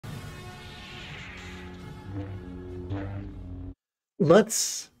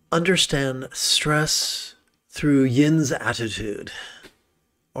Let's understand stress through Yin's attitude,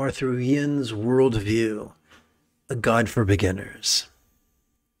 or through Yin's worldview, a guide for beginners.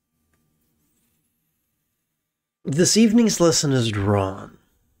 This evening's lesson is drawn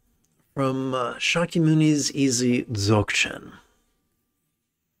from Shakyamuni's Easy Dzogchen.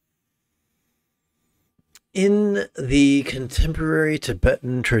 In the contemporary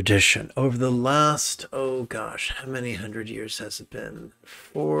Tibetan tradition, over the last, oh gosh, how many hundred years has it been?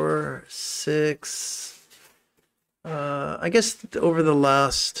 4, 6, I guess over the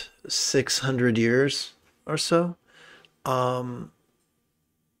last 600 years or so. I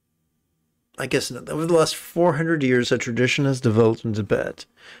guess not. Over the last 400 years, a tradition has developed in Tibet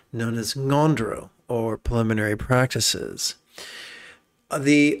known as Ngondro, or preliminary practices.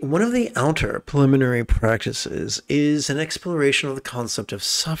 One of the outer preliminary practices is an exploration of the concept of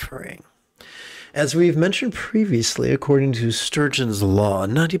suffering. As we've mentioned previously, according to Sturgeon's law,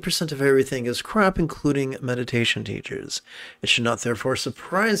 90% of everything is crap, including meditation teachers. It should not therefore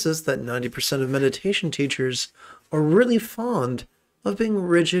surprise us that 90% of meditation teachers are really fond of being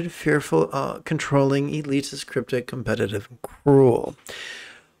rigid, fearful, controlling, elitist, cryptic, competitive, and cruel.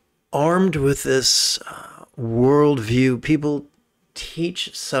 Armed with this worldview, people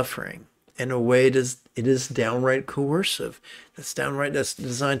teach suffering in a way it is downright coercive. That's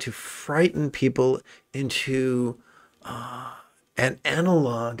designed to frighten people into an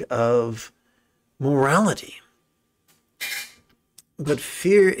analog of morality. But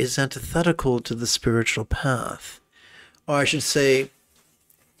fear is antithetical to the spiritual path. Or I should say,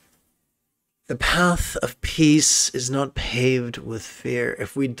 the path of peace is not paved with fear.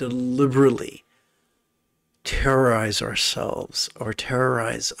 If we deliberately terrorize ourselves or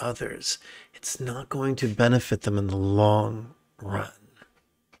terrorize others, it's not going to benefit them in the long run.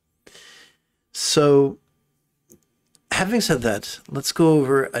 So, having said that, let's go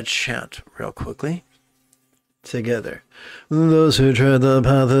over a chant real quickly together. Those who tread the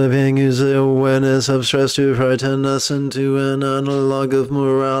path of being use the awareness of stress to frighten us into an analog of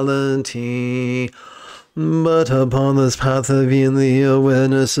morality. But upon this path of being, the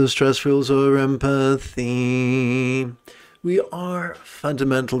awareness of stress feels our empathy. We are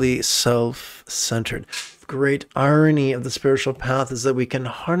fundamentally self-centered. The great irony of the spiritual path is that we can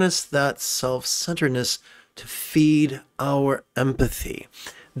harness that self-centeredness to feed our empathy.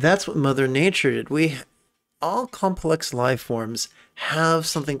 That's what Mother Nature did. All complex life forms have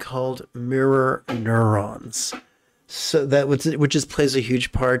something called mirror neurons. So that which plays a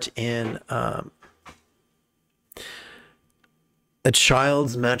huge part in a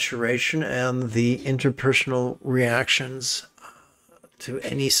child's maturation and the interpersonal reactions to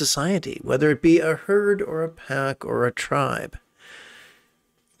any society, whether it be a herd or a pack or a tribe.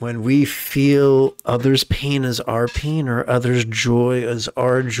 When we feel others' pain as our pain or others' joy as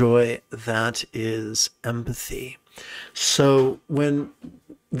our joy, that is empathy. So when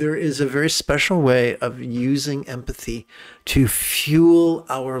there is a very special way of using empathy to fuel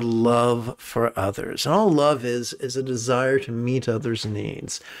our love for others. And all love is a desire to meet others'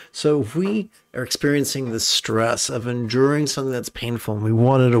 needs. So if we are experiencing the stress of enduring something that's painful and we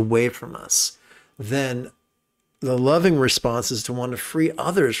want it away from us, then the loving response is to want to free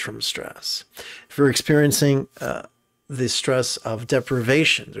others from stress. If we're experiencing the stress of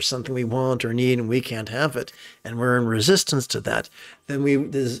deprivation, there's something we want or need and we can't have it, and we're in resistance to that, then we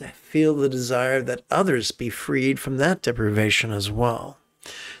feel the desire that others be freed from that deprivation as well.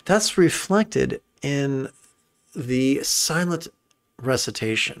 That's reflected in the silent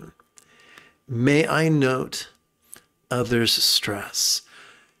recitation. May I note others' stress.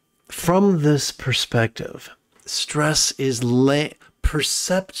 From this perspective, stress is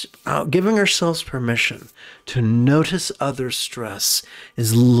giving ourselves permission to notice others' stress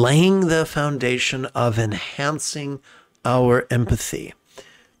is laying the foundation of enhancing our empathy.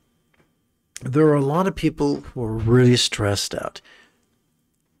 There are a lot of people who are really stressed out,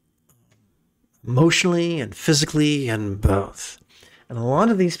 emotionally and physically and both. And a lot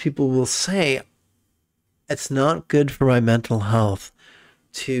of these people will say, it's not good for my mental health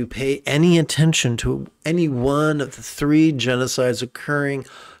to pay any attention to any one of the 3 genocides occurring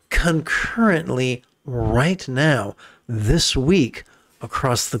concurrently right now, this week,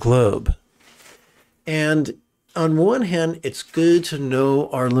 across the globe. And on one hand, it's good to know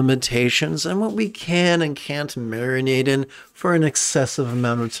our limitations and what we can and can't marinate in for an excessive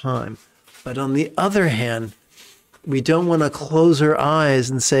amount of time. But on the other hand, we don't want to close our eyes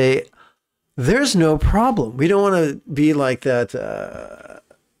and say, there's no problem. We don't want to be like that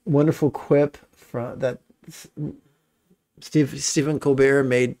wonderful quip that Stephen Colbert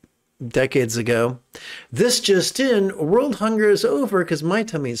made decades ago. This just in, world hunger is over because my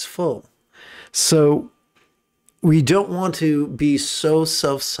tummy's full. So we don't want to be so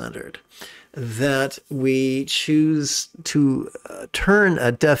self-centered that we choose to turn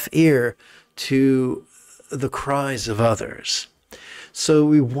a deaf ear to the cries of others. So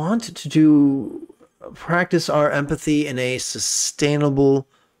we want to practice our empathy in a sustainable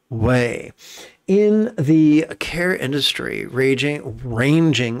way. In the care industry,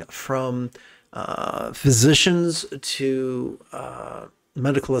 ranging from physicians to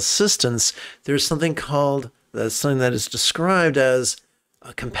medical assistants, there's something that is described as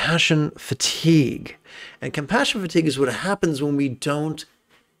compassion fatigue. And compassion fatigue is what happens when we don't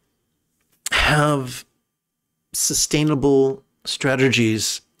have sustainable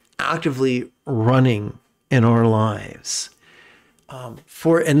strategies actively running in our lives.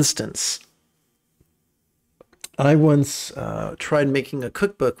 For instance, I once tried making a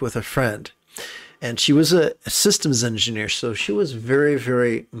cookbook with a friend, and she was a systems engineer, so she was very,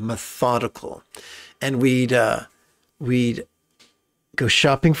 very methodical. And we'd go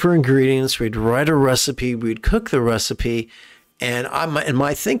shopping for ingredients, we'd write a recipe, we'd cook the recipe, and in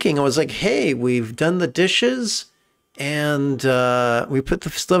my thinking, I was like, hey, we've done the dishes, and we put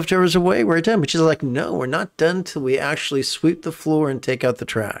the leftovers away, we're done. But she's like, no, we're not done till we actually sweep the floor and take out the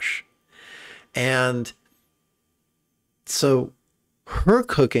trash. And so her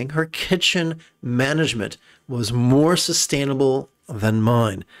cooking, her kitchen management was more sustainable than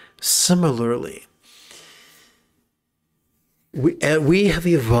mine. Similarly, we have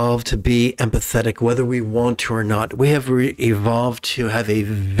evolved to be empathetic, whether we want to or not. We have evolved to have a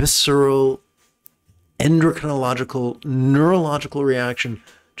visceral, endocrinological, neurological reaction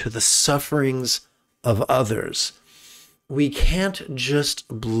to the sufferings of others. We can't just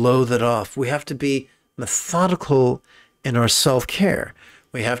blow that off. We have to be methodical in our self-care.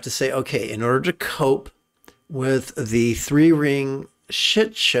 We have to say, okay, in order to cope with the three-ring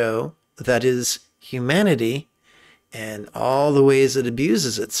shit show that is humanity and all the ways it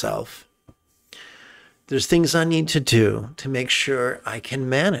abuses itself, there's things I need to do to make sure I can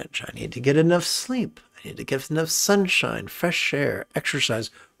manage. I need to get enough sleep. I need to get enough sunshine, fresh air,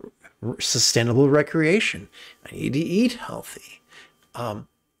 exercise, sustainable recreation. I need to eat healthy.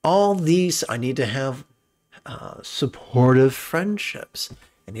 All these, I need to have supportive friendships.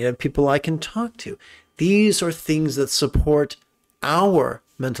 I need to have people I can talk to. These are things that support our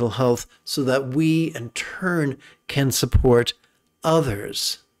mental health so that we, in turn, can support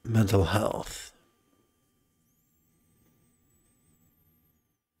others' mental health.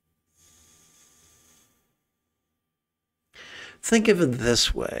 Think of it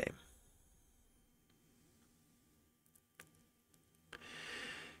this way.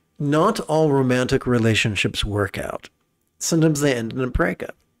 Not all romantic relationships work out. Sometimes they end in a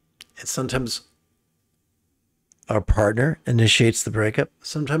breakup. And sometimes our partner initiates the breakup.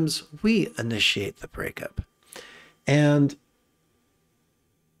 Sometimes we initiate the breakup. And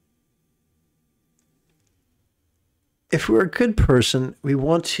if we're a good person, we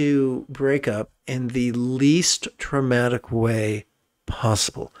want to break up in the least traumatic way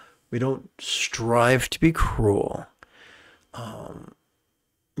possible. We don't strive to be cruel.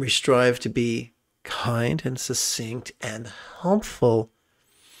 We strive to be kind and succinct and helpful.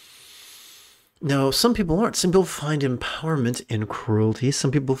 Now, some people aren't. Some people find empowerment in cruelty. Some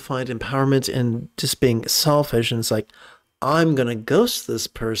people find empowerment in just being selfish. And it's like, I'm going to ghost this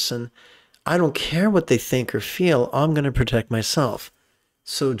person. I don't care what they think or feel. I'm going to protect myself.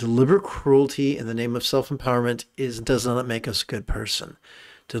 So deliberate cruelty in the name of self-empowerment does not make us a good person.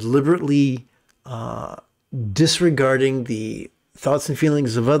 Deliberately disregarding the thoughts and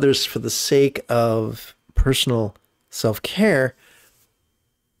feelings of others for the sake of personal self-care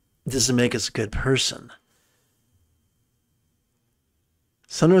doesn't make us a good person.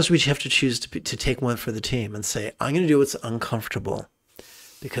 Sometimes we have to choose to take one for the team and say, I'm going to do what's uncomfortable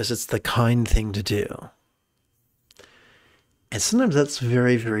because it's the kind thing to do. And sometimes that's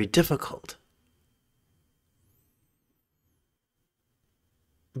very, very difficult.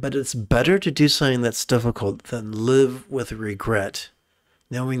 But it's better to do something that's difficult than live with regret,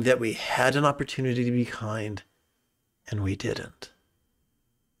 knowing that we had an opportunity to be kind and we didn't.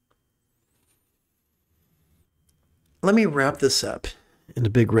 Let me wrap this up in a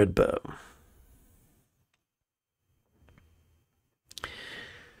big red bow.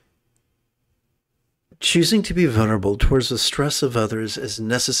 Choosing to be vulnerable towards the stress of others is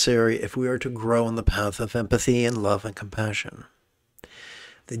necessary if we are to grow on the path of empathy and love and compassion.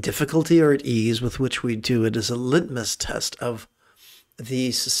 The difficulty or at ease with which we do it is a litmus test of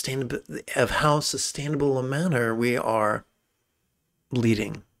how sustainable a manner we are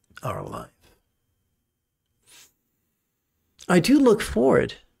leading our life. I do look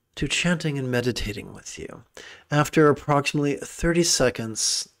forward to chanting and meditating with you after approximately 30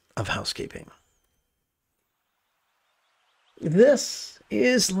 seconds of housekeeping. This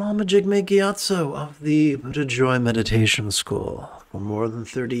is Lama Jigme Gyatso of the Buddha Joy Meditation School. For more than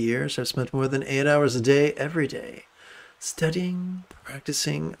 30 years, I've spent more than 8 hours a day, every day, studying,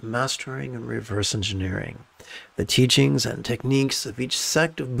 practicing, mastering, and reverse engineering the teachings and techniques of each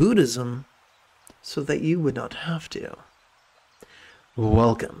sect of Buddhism so that you would not have to.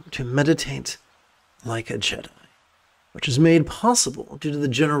 Welcome to Meditate Like a Jedi, which is made possible due to the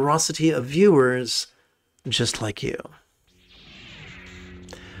generosity of viewers just like you.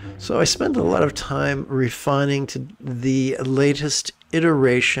 So I spent a lot of time refining to the latest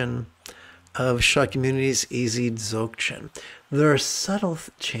iteration of Shakyamuni's Easy Dzogchen. There are subtle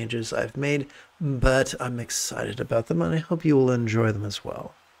changes I've made, but I'm excited about them, and I hope you will enjoy them as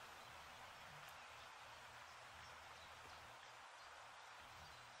well.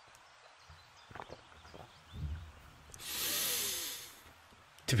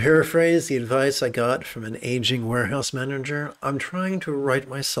 To paraphrase the advice I got from an aging warehouse manager, I'm trying to write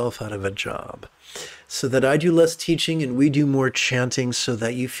myself out of a job so that I do less teaching and we do more chanting so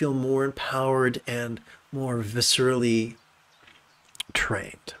that you feel more empowered and more viscerally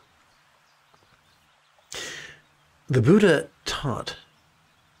trained. The Buddha taught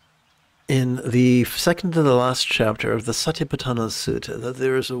in the second to the last chapter of the Satipatthana Sutta that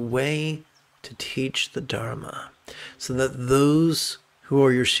there is a way to teach the Dharma so that those who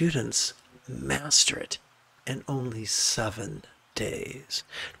are your students master it in only 7 days.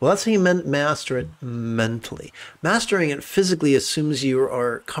 Well, that's how you master it mentally. Mastering it physically assumes you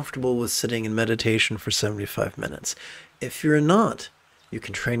are comfortable with sitting in meditation for 75 minutes. If you're not, you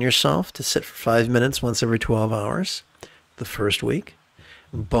can train yourself to sit for 5 minutes once every 12 hours the first week,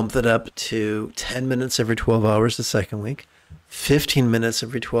 bump that up to 10 minutes every 12 hours the second week, 15 minutes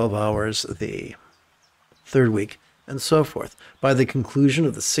every 12 hours the third week, and so forth. By the conclusion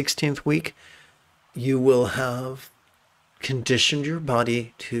of the 16th week, you will have conditioned your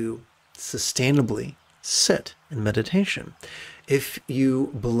body to sustainably sit in meditation. If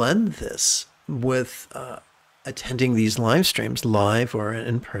you blend this with attending these live streams, live or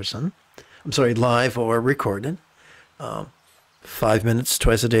in person, live or recorded, 5 minutes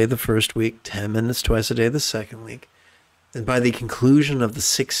twice a day the first week, 10 minutes twice a day the second week, and by the conclusion of the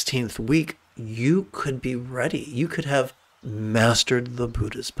 16th week, you could be ready. You could have mastered the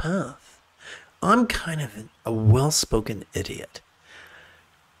Buddha's path. I'm kind of a well-spoken idiot.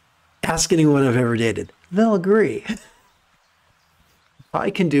 Ask anyone I've ever dated. They'll agree. If I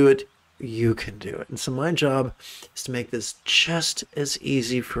can do it, you can do it. And so my job is to make this just as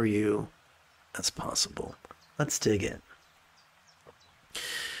easy for you as possible. Let's dig in.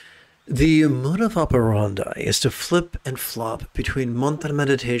 The mode of operandi is to flip and flop between mantra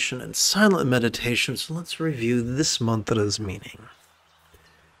meditation and silent meditation, so let's review this mantra's meaning.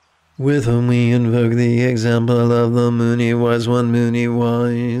 With whom we invoke the example of the Muni wise one,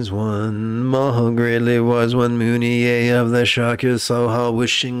 Maha greatly wise one, Muni, yea, of the Shakya Soha,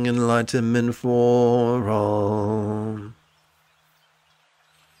 wishing enlightenment for all.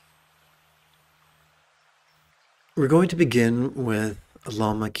 We're going to begin with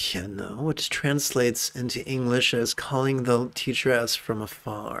Lama Khyentse, which translates into English as calling the teacher as from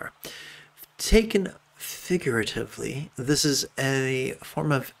afar. Taken figuratively, this is a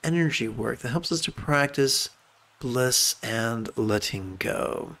form of energy work that helps us to practice bliss and letting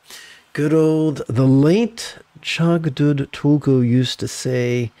go. Good old, the late Chagdud Tulku used to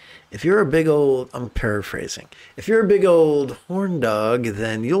say, if you're a big old, I'm paraphrasing, if you're a big old horn dog,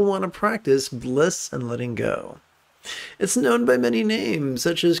 then you'll want to practice bliss and letting go. It's known by many names,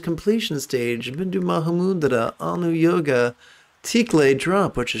 such as completion stage, Bindu Mahamudra, Anu Yoga, Tikle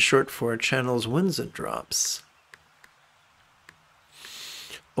drop, which is short for channels winds and drops,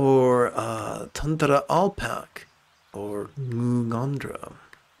 or Tantra Alpak, or Mugandra.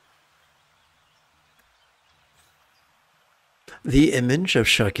 The image of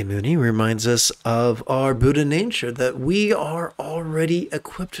Shakyamuni reminds us of our Buddha nature, that we are already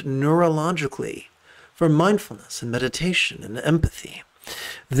equipped neurologically for mindfulness and meditation and empathy.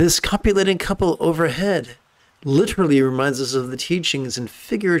 This copulating couple overhead literally reminds us of the teachings and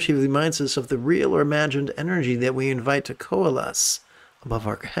figuratively reminds us of the real or imagined energy that we invite to coalesce above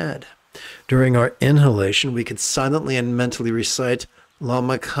our head. During our inhalation, we could silently and mentally recite,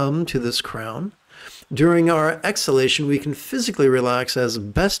 Lama, come to this crown. During our exhalation, we can physically relax as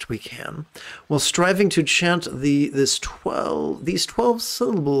best we can while striving to chant these 12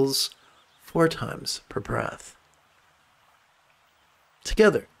 syllables 4 times per breath.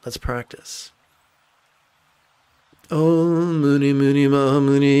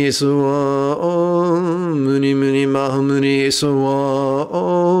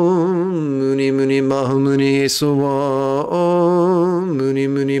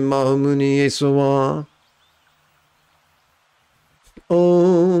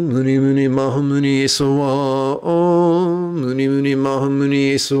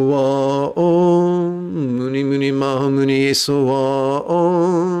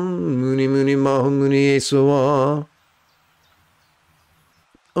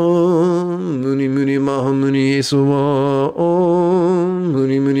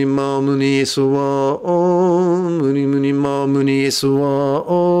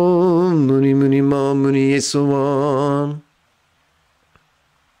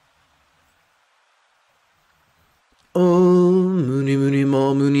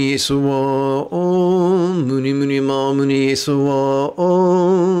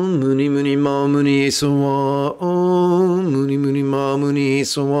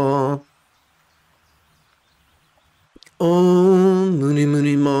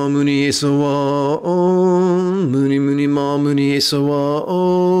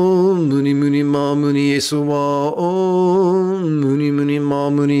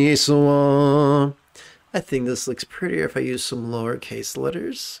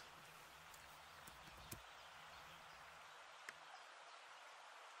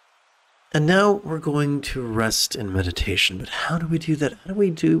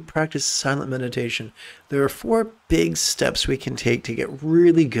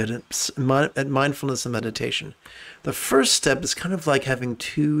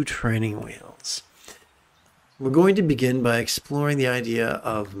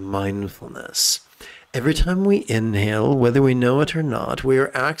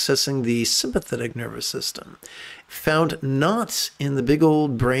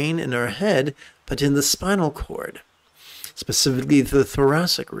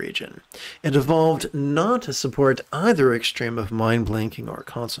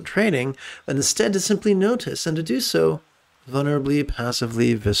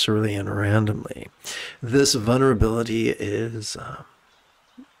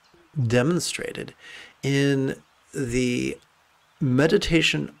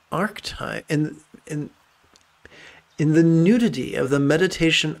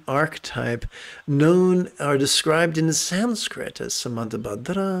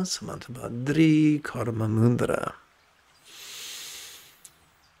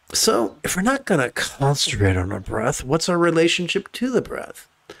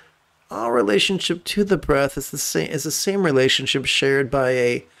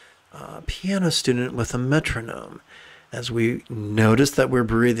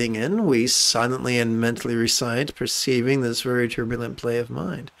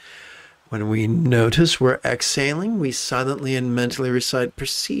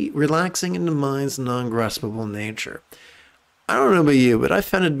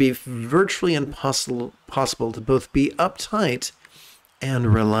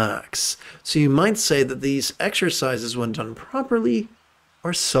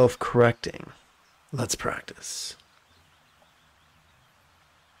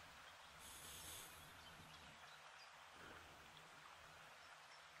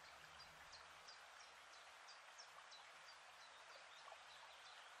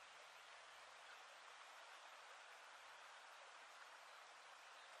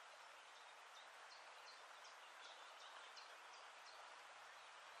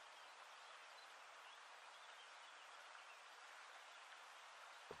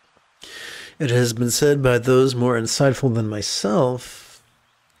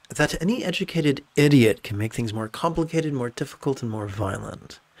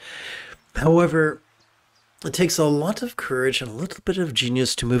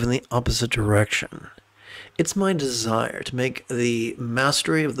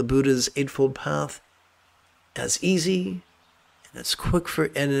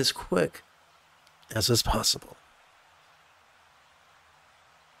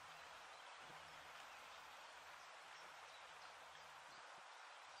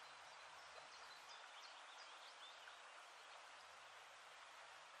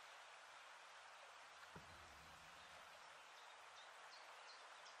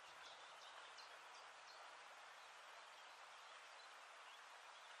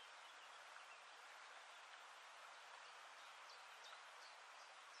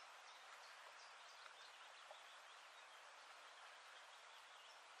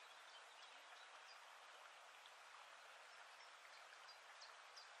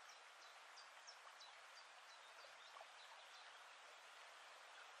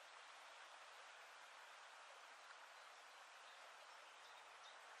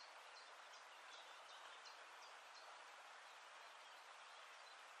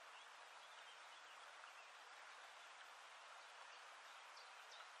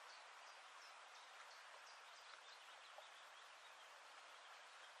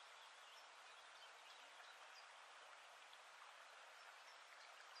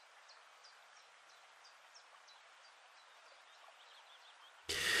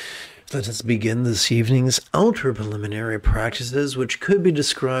 Let us begin this evening's outer preliminary practices, which could be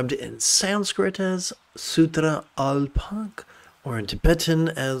described in Sanskrit as Sutra Alpak or in Tibetan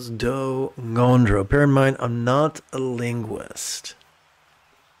as Do Ngondro. Bear in mind, I'm not a linguist.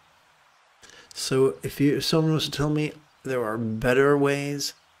 So if someone was to tell me there are better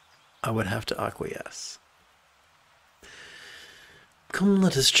ways, I would have to acquiesce. Come,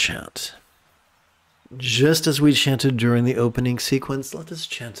 let us chant. Just as we chanted during the opening sequence, let us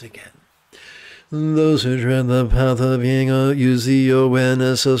chant again. Those who tread the path of yin use the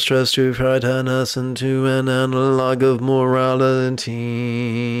awareness of stress to frighten us into an analog of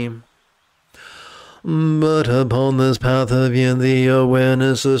morality. But upon this path of yin, the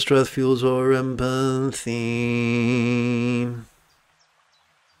awareness of stress fuels our empathy.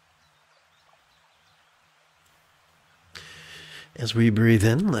 As we breathe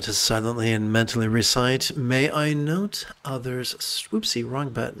in, let us silently and mentally recite, may I note others... Oopsie, wrong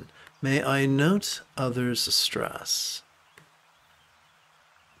button. May I note others' stress.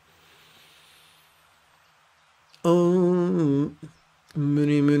 Om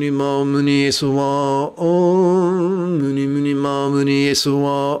Muni Muni Ma Muni Eswa. Om Muni Muni Ma Muni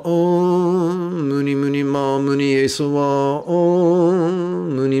Eswa. Om Muni Muni Ma Muni Eswa.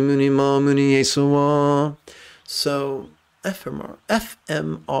 Om Muni Muni Ma Muni Eswa. So,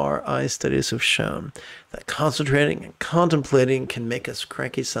 fMRI studies have shown that concentrating and contemplating can make us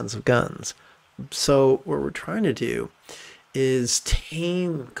cranky sons of guns. So what we're trying to do is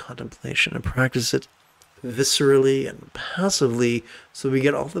tame contemplation and practice it viscerally and passively so we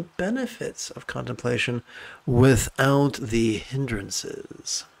get all the benefits of contemplation without the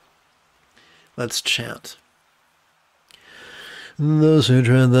hindrances. Let's chant. Those who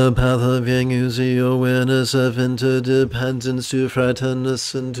tread the path of yin use the awareness of interdependence to frighten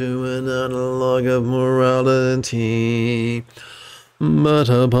us into an analog of morality. But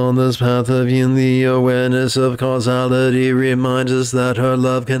upon this path of yin, the awareness of causality reminds us that our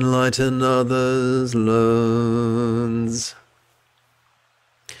love can lighten others' loads.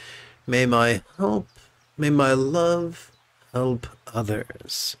 May my love help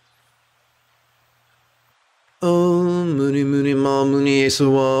others. Om Muni Muni Ma Muni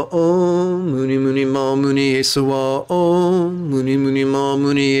Eswa. Om Muni Muni Ma Muni Eswa. Om Muni Muni Ma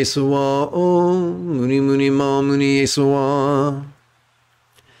Muni Eswa. Om Muni Muni Ma Muni Eswa.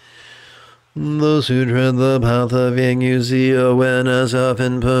 Those who tread the path of yin use the awareness of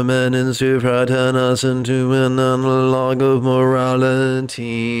impermanence to frighten us into an analog of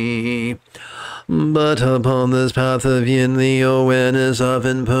morality. But upon this path of yin, the awareness of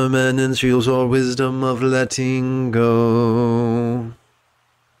impermanence fuels our wisdom of letting go.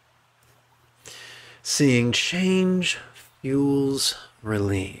 Seeing change fuels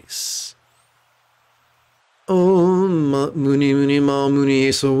release. Om Muni Muni Ma Muni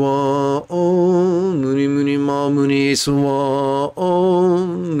Eswa. Om Muni Muni Ma Muni Eswa.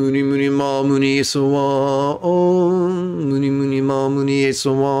 Om Muni Muni Ma Muni Eswa. Om Muni Muni Ma Muni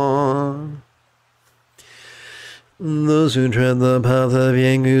Eswa. Those who tread the path of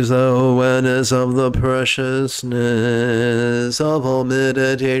yin use the awareness of the preciousness of all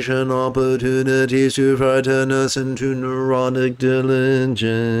meditation opportunities to frighten us into neurotic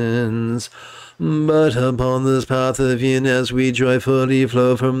diligence. But upon this path of yin, as we joyfully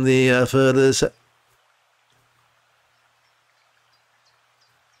flow from the effortless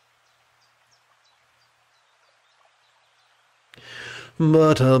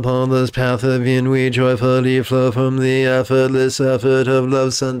But upon this path of yin, we joyfully flow from the effortless effort of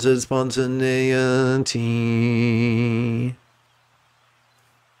love-centered spontaneity.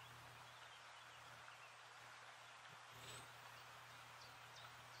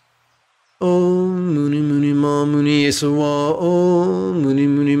 Om Muni Muni Ma Muni Eswa. Om Muni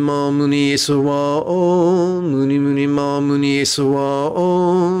Muni Ma Muni Eswa. Om Muni Muni Ma Muni Eswa.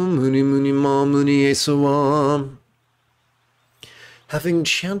 Om Muni Muni Ma Muni Eswa. Having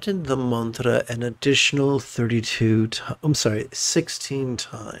chanted the mantra an additional 16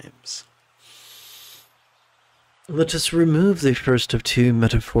 times, let us remove the first of two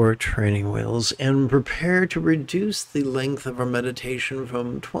metaphoric training wheels and prepare to reduce the length of our meditation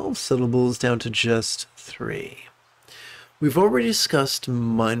from 12 syllables down to just 3. We've already discussed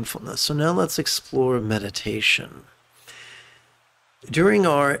mindfulness, so now let's explore meditation. During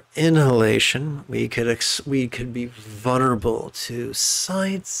our inhalation, we could be vulnerable to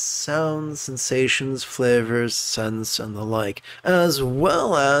sights, sounds, sensations, flavors, scents, and the like, as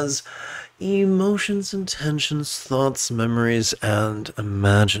well as emotions, intentions, thoughts, memories, and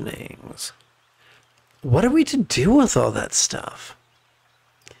imaginings. What are we to do with all that stuff?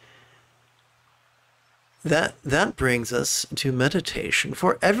 That brings us to meditation.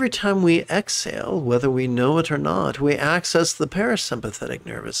 For every time we exhale, whether we know it or not, we access the parasympathetic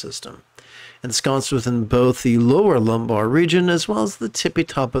nervous system, ensconced within both the lower lumbar region as well as the tippy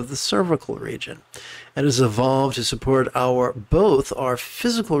top of the cervical region. It has evolved to support both our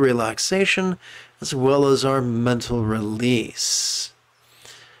physical relaxation as well as our mental release.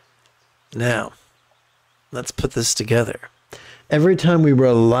 Now, let's put this together. Every time we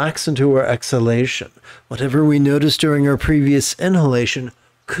relax into our exhalation, whatever we noticed during our previous inhalation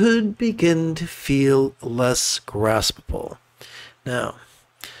could begin to feel less graspable. Now,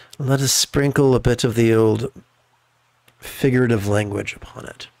 let us sprinkle a bit of the old figurative language upon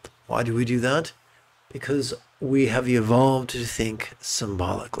it. Why do we do that? Because we have evolved to think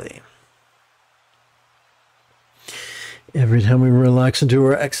symbolically. Every time we relax into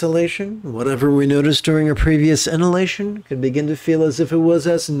our exhalation, whatever we noticed during our previous inhalation could begin to feel as if it was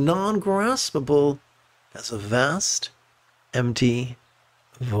as non-graspable as a vast, empty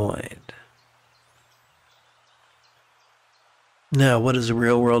void. Now, what is a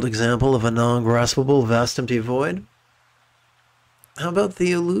real-world example of a non-graspable, vast, empty void? How about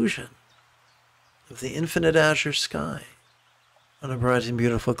the illusion of the infinite azure sky on a bright and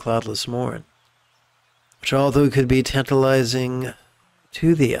beautiful cloudless morn, which, although could be tantalizing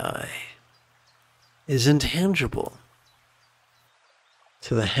to the eye, is intangible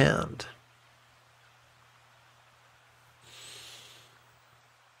to the hand.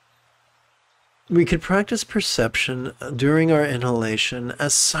 We could practice perception during our inhalation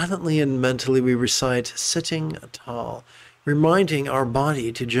as silently and mentally we recite sitting tall, reminding our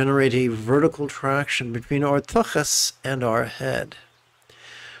body to generate a vertical traction between our tuchus and our head.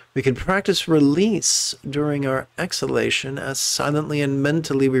 We could practice release during our exhalation as silently and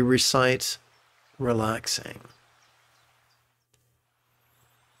mentally we recite relaxing.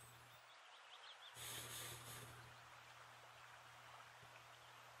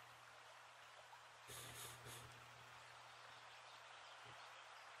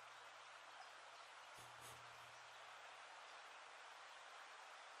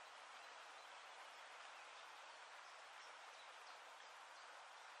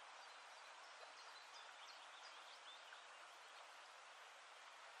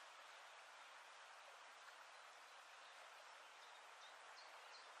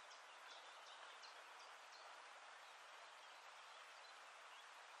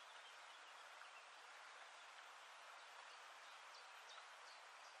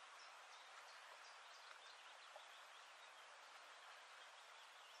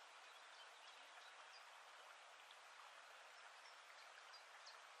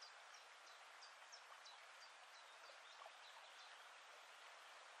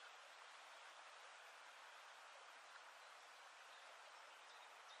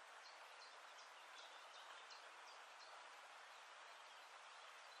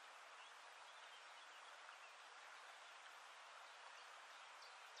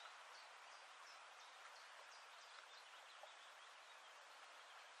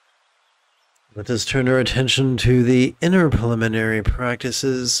 Let us turn our attention to the inner preliminary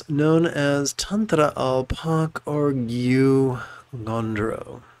practices known as Tantra Alpak or Gyu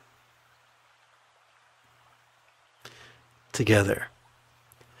Gondro. Together.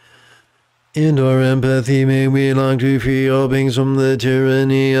 In our empathy may we long to free all beings from the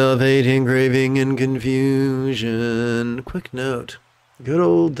tyranny of hating, craving, and confusion. Quick note. Good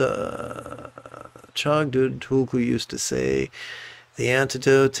old Chagdud Tulku used to say, the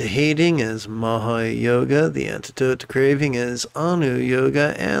antidote to hating is Maha Yoga, the antidote to craving is Anu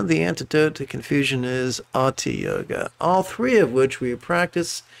Yoga, and the antidote to confusion is Ati Yoga. All three of which we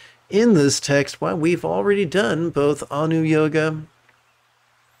practice in this text while we've already done both Anu Yoga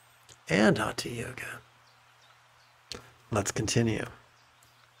and Ati Yoga. Let's continue.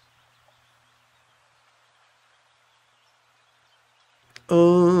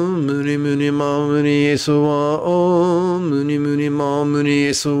 Om Muni Muni Ma Muni Yesuwa Om Muni Muni Ma Muni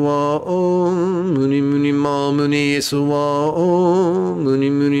Yesuwa Om Muni Muni Ma Muni Yesuwa Om Muni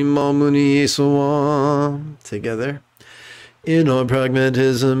Muni Ma Muni Yesuwa. Together. In our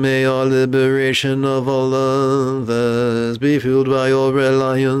pragmatism, may our liberation of all others be fueled by our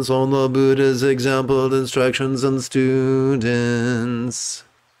reliance on the Buddha's example, instructions, and students.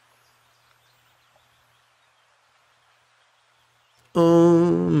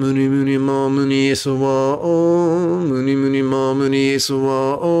 Om Muni Muni Ma Muni Yesuwa Om Muni Muni Ma Muni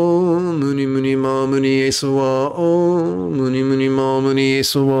Yesuwa Om Muni Muni Ma Muni Yesuwa Om Muni Muni Ma Muni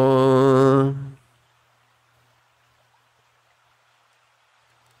Yesuwa.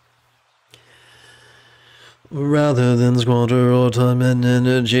 Rather than squander all time and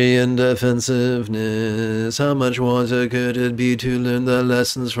energy in defensiveness, how much wiser could it be to learn the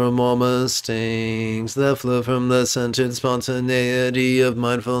lessons from all mistakes that flow from the centered spontaneity of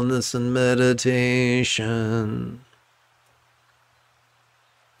mindfulness and meditation?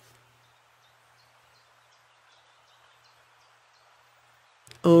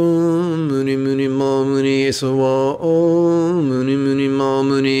 Om Muni Muni Ma Muni Esawa Om Muni Muni Ma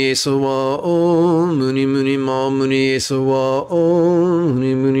Muni Esawa Om Muni Muni Ma Muni Esawa Om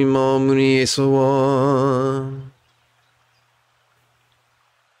Muni Muni Ma Muni Esawa.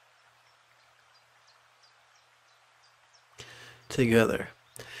 Together.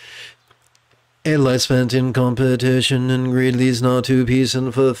 A life spent in competition and greed leads not to peace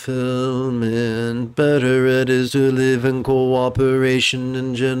and fulfillment. Better it is to live in cooperation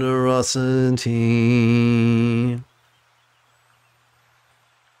and generosity.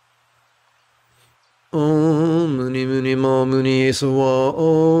 Om Muni Muni Ma Muni Esawa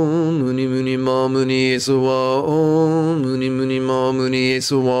Om Muni Muni Ma Muni Esawa Om Muni Muni Ma Muni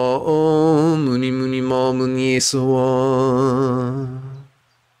Esawa Om Muni Muni Ma Muni Esawa.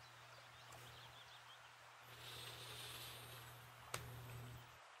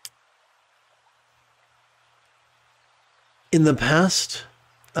 In the past,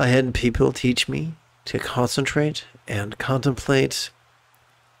 I had people teach me to concentrate and contemplate,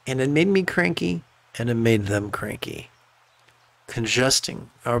 and it made me cranky, and it made them cranky, congesting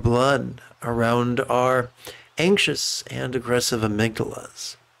our blood around our anxious and aggressive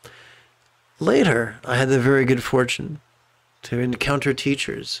amygdalas. Later, I had the very good fortune to encounter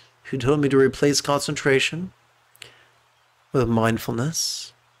teachers who told me to replace concentration with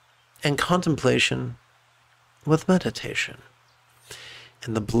mindfulness and contemplation with meditation.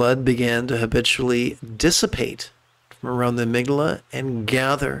 And the blood began to habitually dissipate from around the amygdala and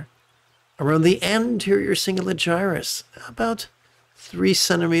gather around the anterior cingulate gyrus, about 3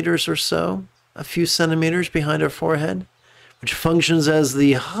 centimeters or so, a few centimeters behind our forehead, which functions as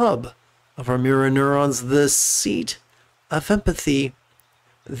the hub of our mirror neurons, the seat of empathy,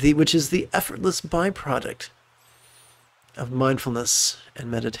 which is the effortless byproduct of mindfulness and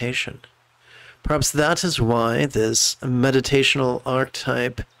meditation. Perhaps that is why this meditational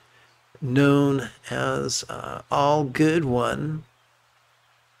archetype, known as all good one,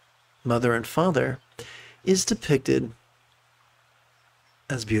 mother and father, is depicted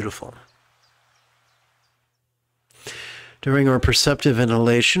as beautiful. During our perceptive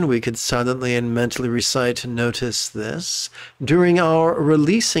inhalation, we could silently and mentally recite "notice this." During our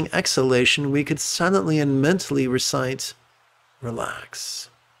releasing exhalation, we could silently and mentally recite "relax."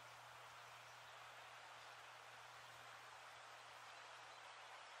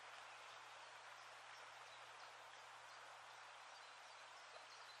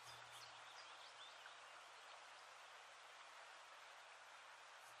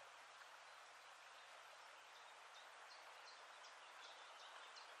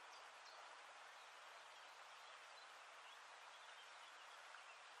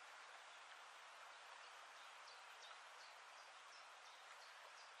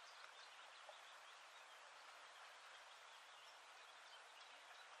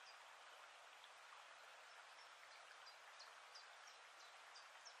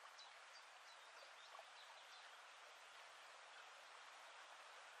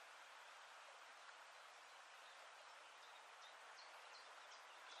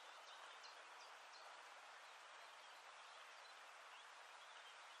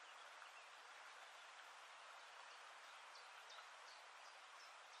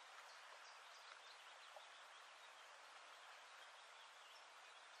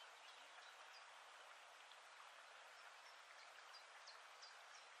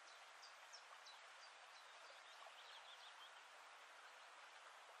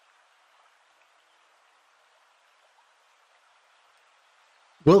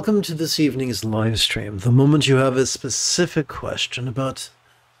 Welcome to this evening's live stream. The moment you have a specific question about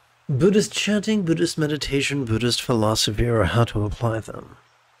Buddhist chanting, Buddhist meditation, Buddhist philosophy, or how to apply them,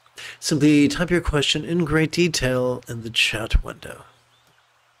 simply type your question in great detail in the chat window.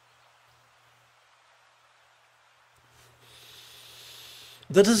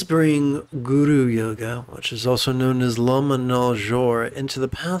 Let us bring Guru Yoga, which is also known as Lama Jigme, into the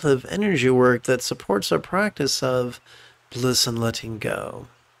path of energy work that supports our practice of bliss and letting go.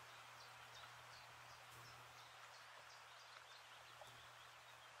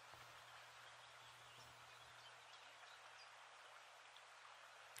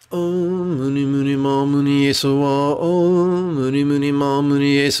 Om Muni Muni Ma Muni Esawa Om Muni Muni Ma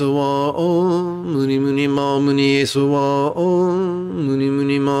Muni Esawa Om Muni Muni Ma Muni Esawa Om Muni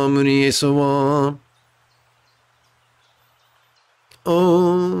Muni Ma Muni Esawa.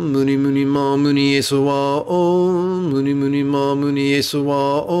 Om Muni Muni Ma Muni Esawa. Om Muni Muni Ma Muni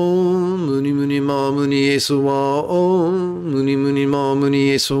Esawa. Om Muni Muni Ma Muni Esawa. Om Muni Muni Ma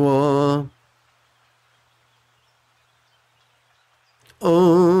Muni Esawa.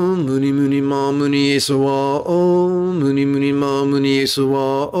 Om Muni Muni Ma Muni Esawa. Om Muni Muni Ma Muni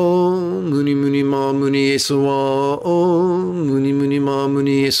Esawa. Om Muni Muni Ma Muni Esawa. Om Muni Muni Ma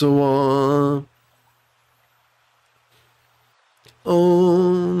Muni Esawa.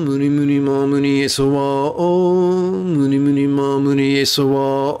 Om Muni Muni Ma Muni Esawa. Om Muni Muni Ma Muni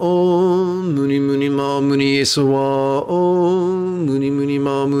Esawa. Om Muni Muni Ma Muni Esawa. Om Muni Muni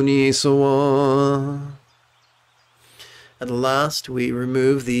Ma Muni Esawa. At last, we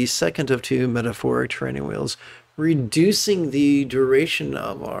remove the second of two metaphoric training wheels, reducing the duration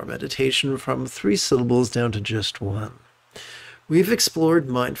of our meditation from 3 syllables down to just 1. We've explored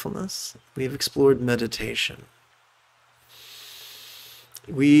mindfulness. We've explored meditation.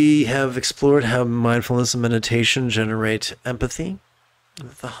 We have explored how mindfulness and meditation generate empathy.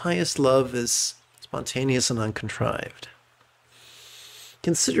 The highest love is spontaneous and uncontrived.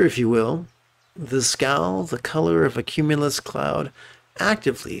 Consider, if you will, the scowl, the color of a cumulus cloud,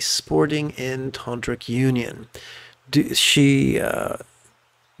 actively sporting in tantric union.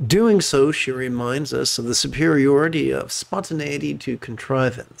 Doing so, she reminds us of the superiority of spontaneity to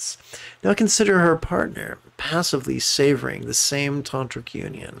contrivance. Now consider her partner, passively savoring the same tantric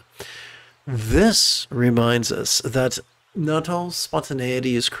union. This reminds us that not all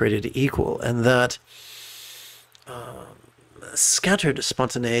spontaneity is created equal, and that scattered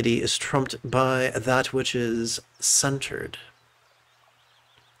spontaneity is trumped by that which is centered.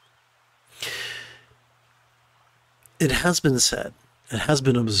 It has been said, it has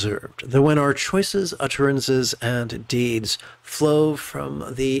been observed, that when our choices, utterances, and deeds flow from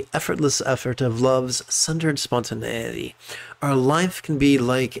the effortless effort of love's centered spontaneity, our life can be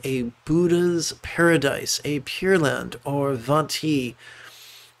like a Buddha's paradise, a Pure Land, or Vati,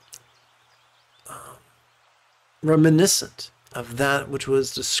 reminiscent of that which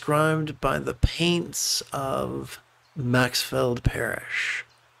was described by the paints of Maxfield Parrish.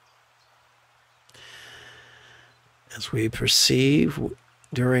 As we perceive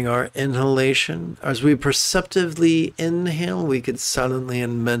during our inhalation, as we perceptively inhale, we could silently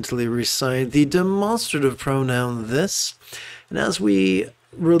and mentally recite the demonstrative pronoun this, and as we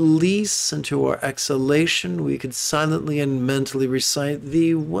release into our exhalation, we could silently and mentally recite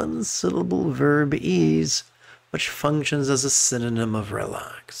the 1-syllable verb ease, which functions as a synonym of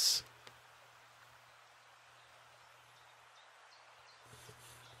relax.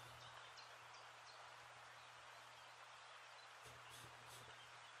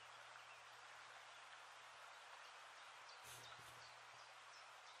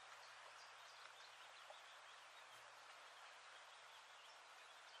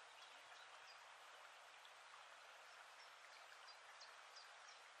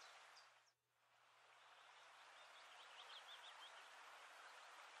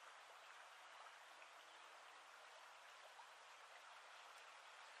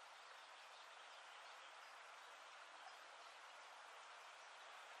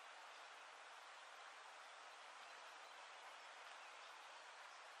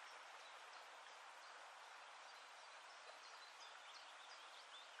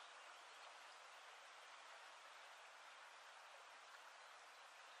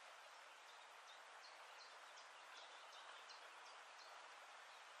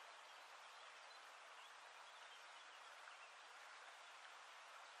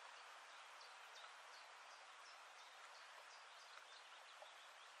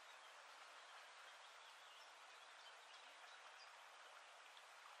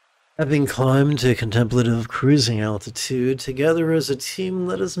 Having climbed to contemplative cruising altitude, together as a team,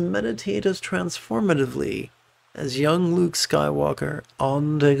 let us meditate as transformatively as young Luke Skywalker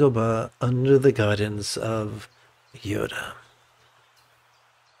on Dagobah under the guidance of Yoda.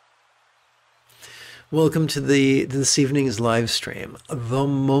 Welcome to this evening's live stream. The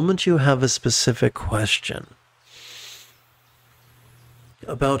moment you have a specific question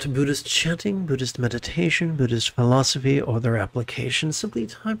about Buddhist chanting, Buddhist meditation, Buddhist philosophy, or their application, simply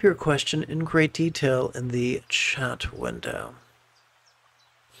type your question in great detail in the chat window.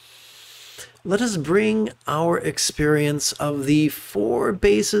 Let us bring our experience of the 4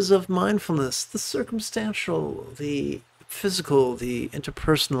 bases of mindfulness, the circumstantial, the physical, the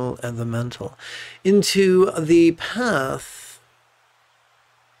interpersonal, and the mental, into the path,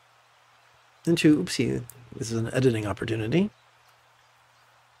 oopsie, this is an editing opportunity,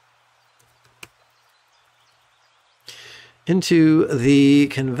 into the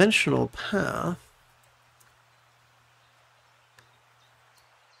conventional path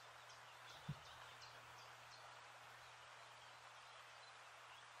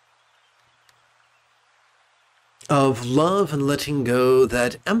of love and letting go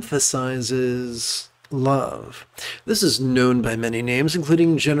that emphasizes love. This is known by many names,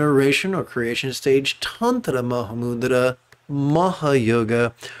 including generation or creation stage, Tantra Mahamudra,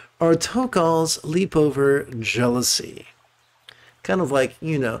 Mahayoga, or Tokal's leap over jealousy. Kind of like,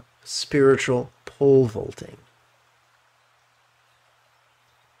 you know, spiritual pole vaulting.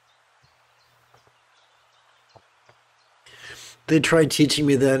 They tried teaching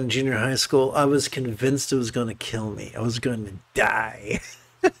me that in junior high school. I was convinced it was going to kill me. I was going to die.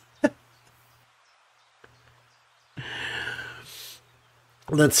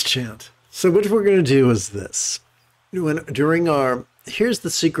 Let's chant. So what we're going to do is this. Here's the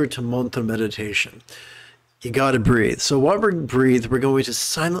secret to mantra meditation. You got to breathe. So while we breathe, we're going to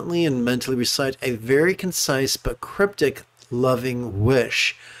silently and mentally recite a very concise but cryptic loving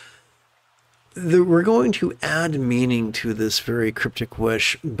wish. We're going to add meaning to this very cryptic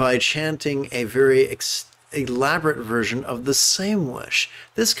wish by chanting a very elaborate version of the same wish.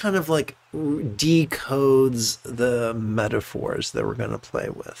 This kind of like decodes the metaphors that we're going to play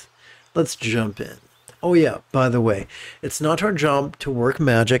with. Let's jump in. Oh yeah, by the way, it's not our job to work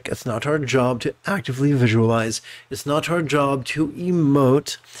magic. It's not our job to actively visualize. It's not our job to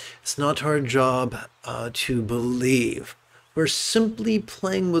emote. It's not our job to believe. We're simply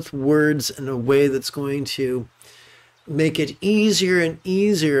playing with words in a way that's going to make it easier and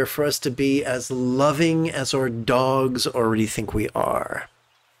easier for us to be as loving as our dogs already think we are.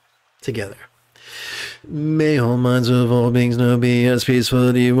 Together. May all minds of all beings now be as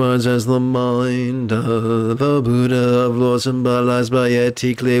peacefully wise as the mind of the Buddha of law symbolized by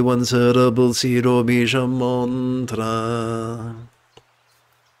ethically one syllable Siro Bija mantra.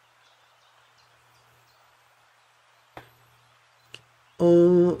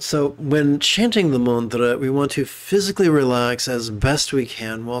 Oh, so when chanting the mantra, we want to physically relax as best we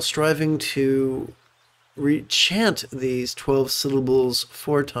can while striving to chant these 12 syllables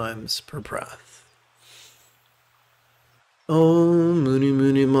 4 times per breath. Om Muni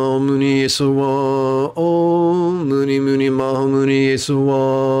Muni Maha Muni Yesuwa. Om Muni Muni Maha Muni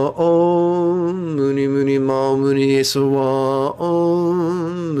Yesuwa. Om Muni Muni Maha Muni Yesuwa.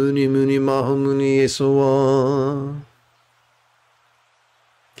 Om Muni Muni Maha Muni Yesuwa.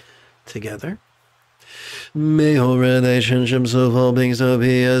 Together. May all relationships of all beings now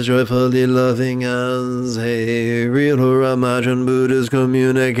be as joyfully loving as a real or imagined Buddhist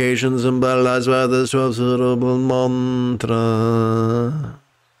communication symbolized by the 12 syllable mantra.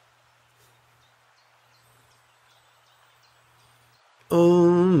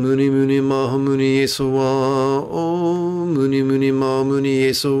 Om Muni Muni Maha Muni Yesuwa. Om Muni Muni Maha Muni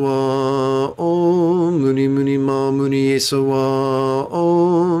Yesuwa. Om Muni Muni Maha Muni Yesuwa.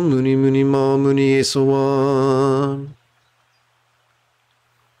 Om Muni Muni Maha Muni Yesuwa.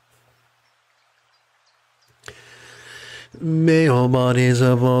 May all bodies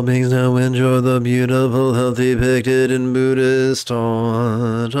of all beings now enjoy the beautiful health depicted in Buddhist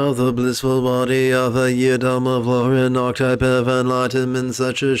thought of the blissful body of a Yidam of lower and archetype of enlightenment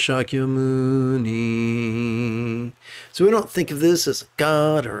such as Shakyamuni. So we don't think of this as a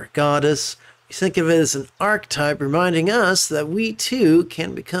god or a goddess. We think of it as an archetype reminding us that we too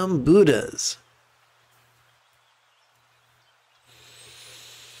can become Buddhas.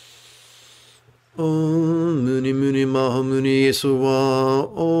 Om Muni Muni Maha Muni Yesuwa.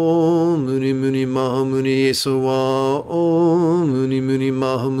 Om Muni Muni Maha Muni Yesuwa. Om Muni Muni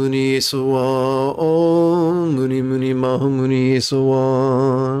Maha Muni Yesuwa. Om Muni Muni Maha Muni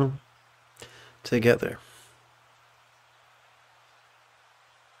Yesuwa. Together.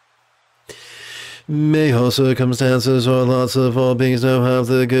 May all circumstances or lots of all beings now have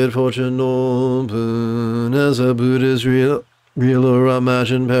the good fortune or boon as a Buddha's real or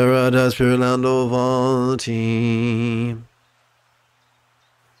imagined paradise, pure land of Vati.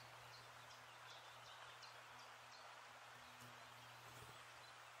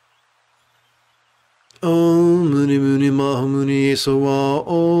 Om Muni Muni Maha Muni Yesuwa.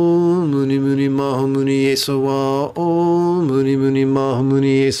 Om Muni Muni Maha Muni Yesuwa. Om Muni Muni Maha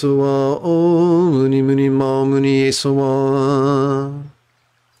Muni Yesuwa. Om Muni Muni Maha Muni Yesuwa.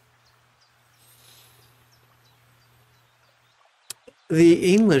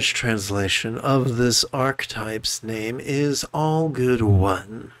 The English translation of this archetype's name is All Good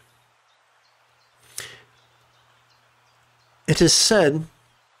One. It is said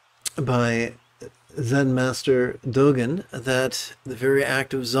by Zen Master Dogen that the very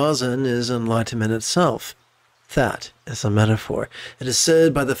act of zazen is enlightenment itself. That is a metaphor. It is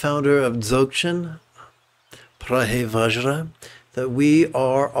said by the founder of Dzogchen, Prahe Vajra, that we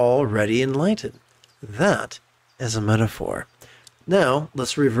are already enlightened. That is a metaphor. Now,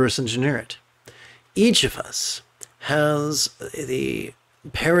 let's reverse engineer it. Each of us has the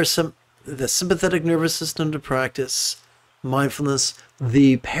sympathetic nervous system to practice mindfulness,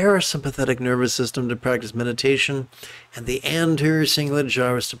 the parasympathetic nervous system to practice meditation, and the anterior cingulate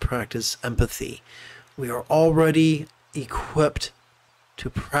gyrus to practice empathy. We are already equipped to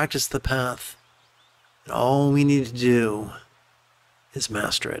practice the path, and all we need to do is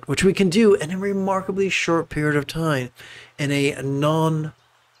master it, which we can do in a remarkably short period of time in a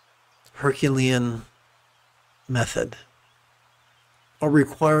non-Herculean method, or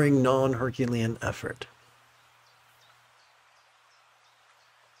requiring non-Herculean effort.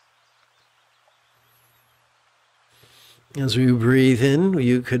 As we breathe in,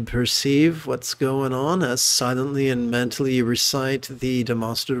 you could perceive what's going on as silently and mentally you recite the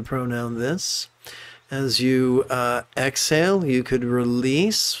demonstrative pronoun this. As you exhale, you could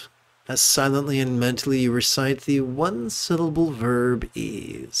release as silently and mentally you recite the one-syllable verb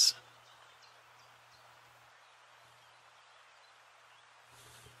ease.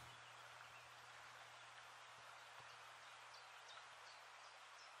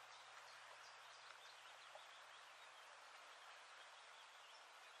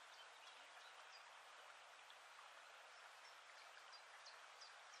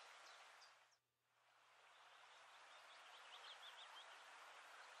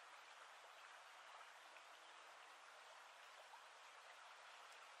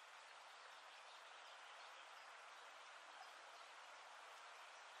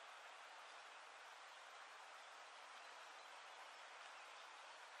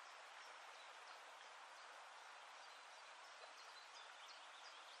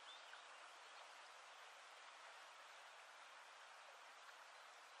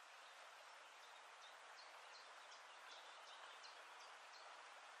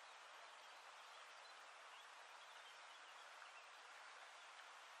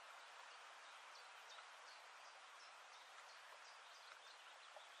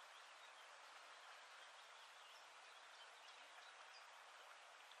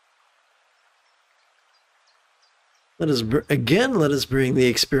 Let us bring the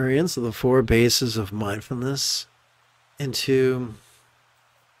experience of the four bases of mindfulness into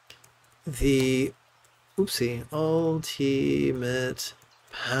the ultimate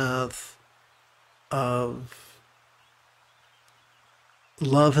path of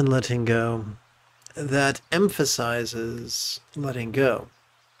love and letting go that emphasizes letting go.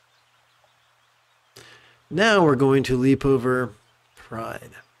 Now we're going to leap over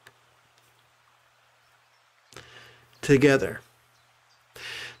pride. Together.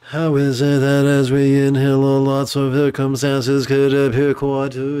 How is it that as we inhale, all lots of circumstances could appear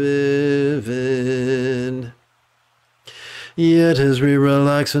quite vivid? Yet as we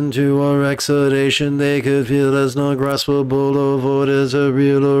relax into our exhalation, they could feel as non-graspable of what is a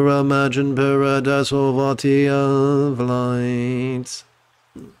real or imagined paradise or vati of light.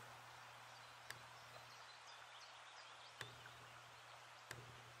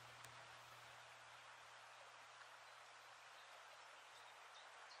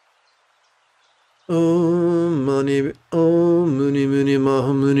 Om Muni Muni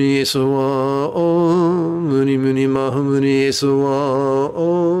Mahamuni Sawa. Om Muni Muni Mahamuni Sawa.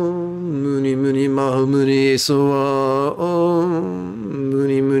 Om Muni Muni Mahamuni Sawa. Om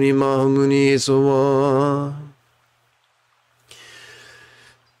Muni Muni Mahamuni Sawa.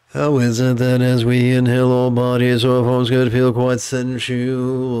 How is it that as we inhale, all bodies or forms could feel quite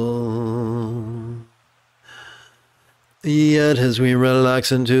sensual? Yet as we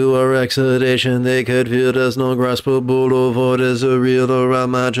relax into our exhalation, they could feel as non-graspable of what is a real or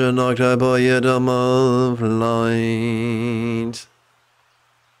imagined octopodium of light.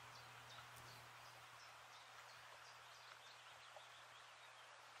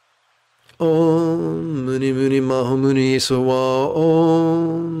 Om Muni Muni Mahamuni Sawa.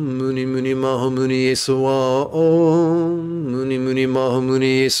 Om Muni Muni Mahamuni Sawa. Om Muni Muni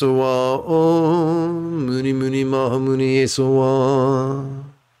Mahamuni Sawa. Om Muni Muni Mahamuni Sawa.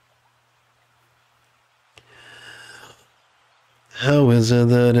 How is it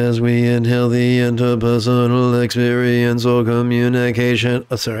that as we inhale the interpersonal experience or communication,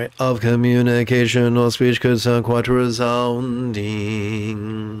 of communication or speech could sound quite resounding?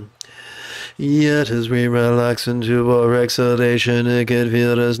 Yet as we relax into our exhalation, it can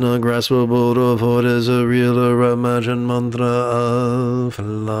feel as non-graspable of what is a real or imagined mantra of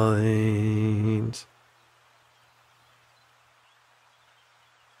light.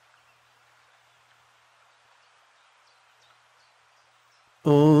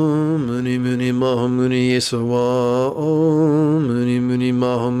 Om Muni Muni Mahamuni Yesawa. Om Muni Muni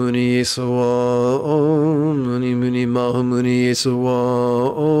Mahamuni Yesawa. Om Muni Muni Mahamuni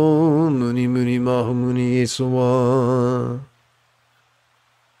Yesawa. Om Muni Muni Mahamuni Yesawa.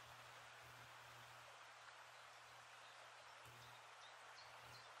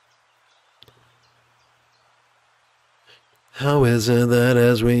 How is it that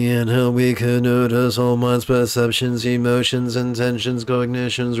as we inhale we can notice all minds, perceptions, emotions, intentions,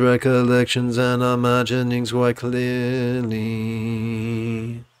 cognitions, recollections, and imaginings quite clearly?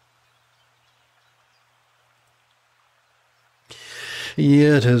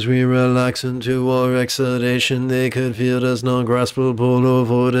 Yet as we relax into our exhalation, they could feel as non-graspable or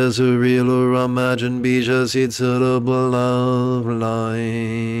void as a real or imagined bija seed syllable of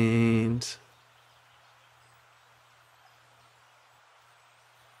light.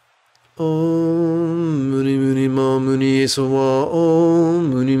 Om Muni Muni Ma Muni Yesawa. Om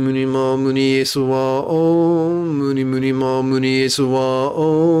Muni Muni Ma Muni Yesawa. Om Muni Muni Ma Muni Yesawa.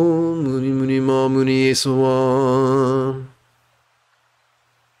 Om Muni Muni Ma Muni Yesawa.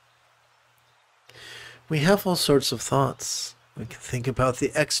 We have all sorts of thoughts. We can think about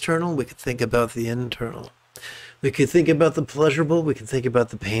the external, we can think about the internal. We can think about the pleasurable, we can think about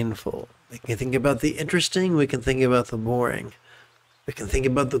the painful. We can think about the interesting, we can think about the boring. We can think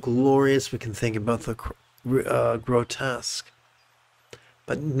about the glorious, we can think about the grotesque.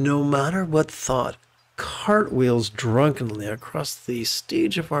 But no matter what thought cartwheels drunkenly across the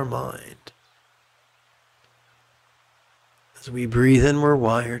stage of our mind, as we breathe in, we're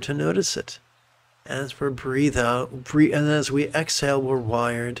wired to notice it. As we breathe out, and as we exhale, we're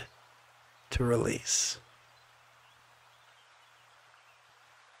wired to release.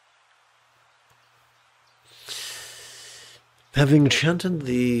 Having chanted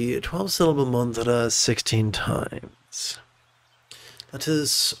the 12-syllable mantra 16 times, let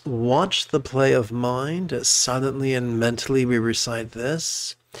us watch the play of mind as silently and mentally we recite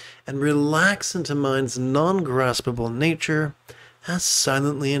this, and relax into mind's non-graspable nature as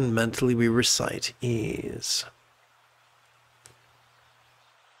silently and mentally we recite ease.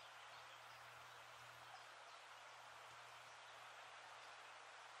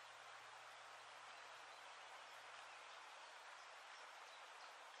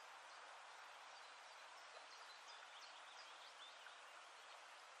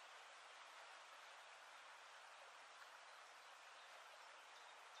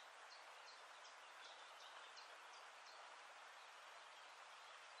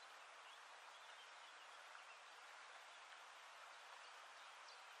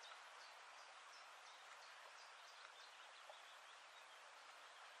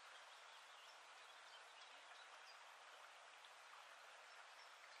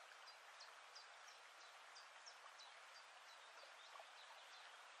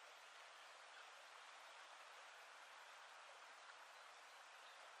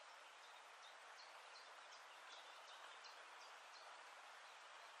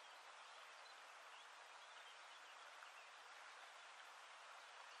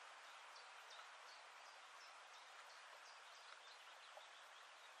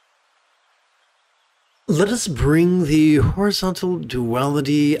 Let us bring the horizontal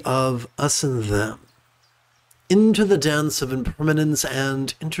duality of us and them into the dance of impermanence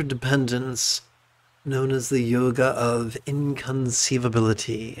and interdependence, known as the yoga of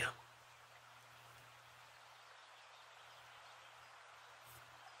inconceivability.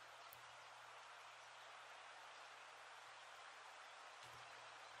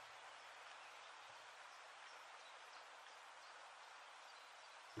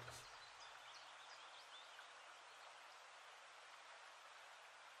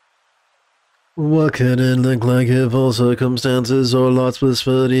 What could it look like if all circumstances or lots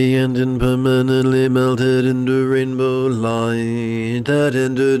blissfully and impermanently melted into rainbow light that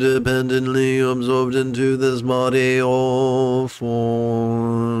interdependently absorbed into this body or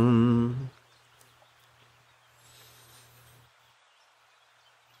form?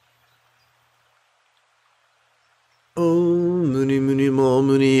 Om Muni Muni Ma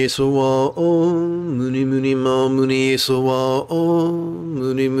Muni Yesawa. Om Muni Muni Ma Muni Yesawa. Om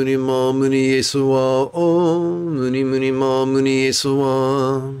Muni Muni Ma Muni Yesawa. Om Muni Muni Ma Muni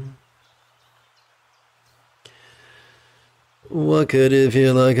Yesawa. What could it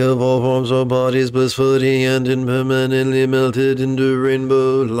feel like if all forms or bodies blissfully and impermanently melted into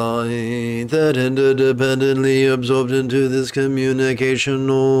rainbow light that interdependently absorbed into this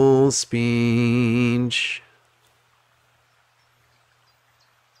communicational speech?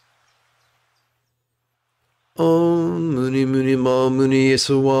 Om Muni Muni Ma Muni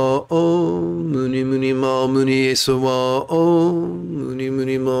Yesuwa Om Muni Muni Ma Muni Yesuwa Om Muni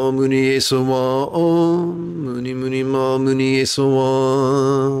Muni Ma Muni Yesuwa Om Muni Muni Ma Muni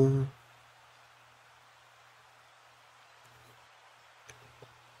Yesuwa.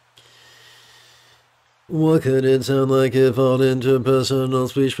 What could it sound like if all interpersonal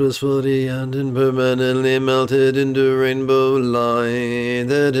speech was fully and impermanently melted into rainbow light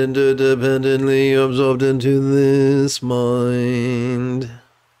that interdependently absorbed into this mind?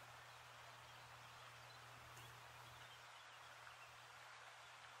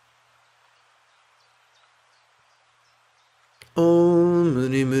 Om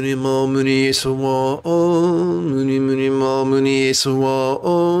Muni Muni Ma Muni Yesuwa Om Muni Muni Ma Muni Yesuwa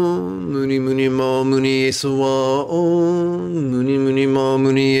Om Muni Muni Ma Muni Yesuwa Om Muni Muni Ma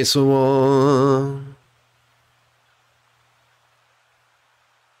Muni Yesuwa.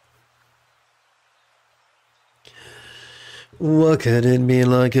 What could it be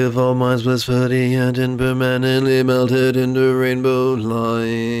like if all minds was fully and impermanently melted into rainbow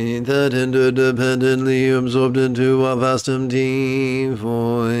light that interdependently absorbed into our vast empty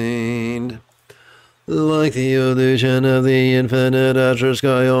void? Like the illusion of the infinite azure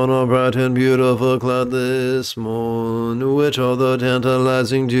sky on a bright and beautiful cloudless morn, which although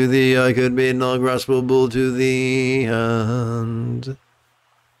tantalizing to the eye could be not graspable to the hand.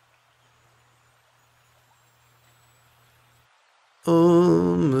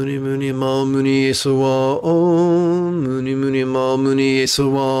 Om Muni Muni Ma Muni Yesuwa Om Muni Muni Ma Muni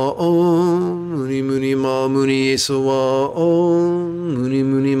Yesuwa Om Muni Muni Ma Muni Yesuwa Om Muni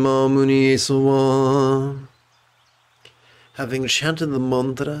Muni Ma Muni Yesuwa. Having chanted the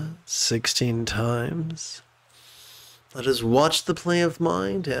mantra 16 times, let us watch the play of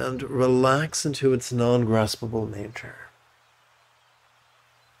mind and relax into its non-graspable nature.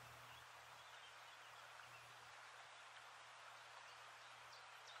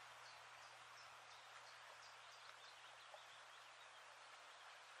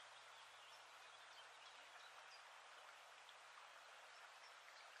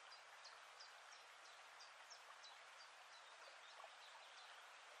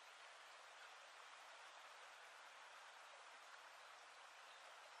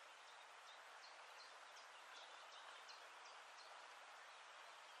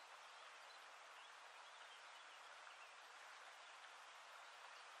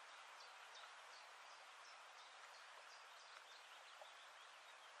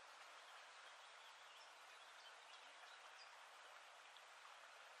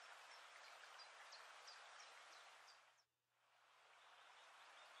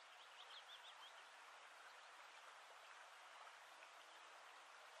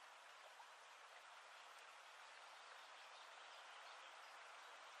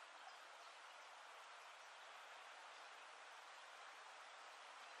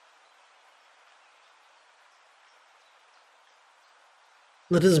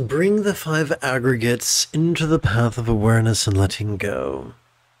 Let us bring the 5 aggregates into the path of awareness and letting go.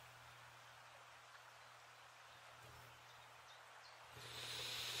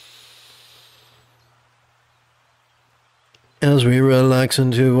 As we relax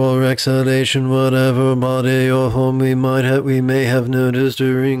into our exhalation, whatever body or form we may have noticed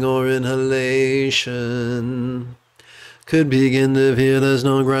during our inhalation could begin to feel as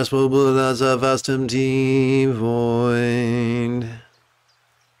non-graspable as a vast empty void.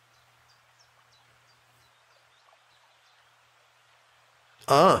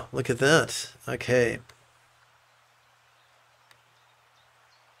 Ah, look at that. Okay.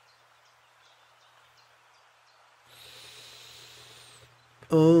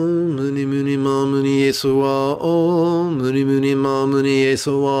 Om Muni Muni Ma Muni Yesuwa Om Muni Muni Ma Muni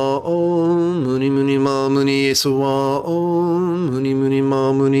Yesuwa Om Muni Muni Ma Muni Yesuwa Om Muni Muni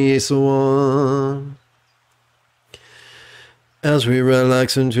Ma Muni Yesuwa. As we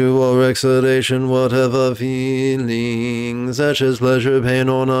relax into our exhalation, whatever feelings, such as pleasure, pain,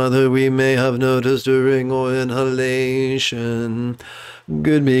 or neither, we may have noticed during our inhalation,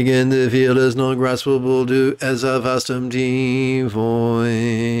 could begin to feel as non-graspable as a vast empty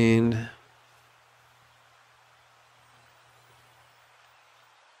void.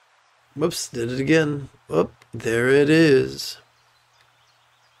 Whoops, did it again. Oh, there it is.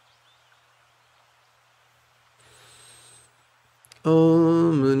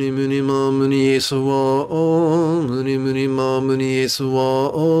 Om Muni Muni Ma Muni Yesuwa Om Muni Muni Ma Muni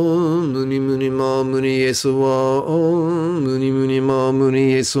Yesuwa Om Muni Muni Ma Muni Yesuwa Om Muni Muni Ma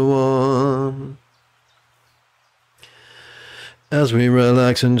Muni Yesuwa. As we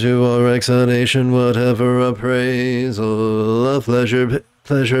relax into our exhalation, whatever appraisal of pleasure,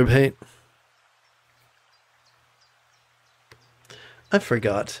 pain, I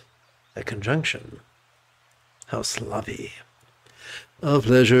forgot a conjunction. How sloppy. Of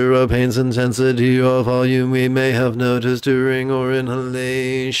pleasure, of pain's intensity, or volume we may have noticed during or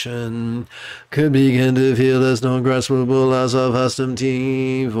inhalation, could begin to feel as non-graspable as of custom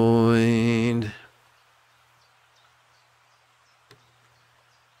void.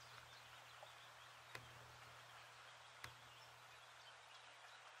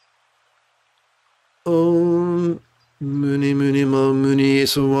 Om Muni Muni Ma Muni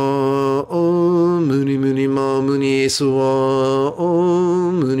Suwa. Om Muni Muni Ma Muni Suwa.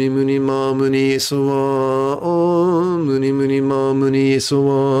 Om Muni Muni Ma Muni Suwa. Om Muni Muni Ma Muni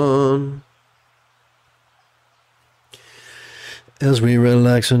Suwa. As we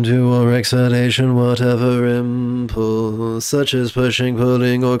relax into our exhalation, whatever impulse, such as pushing,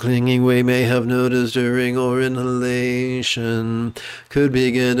 pulling, or clinging, we may have noticed during our inhalation, could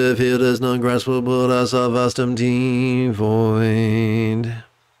begin to feel as non-graspable as a vastum void.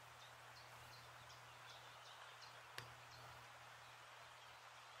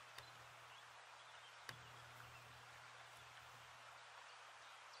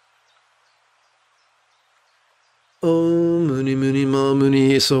 Om Muni Muni Ma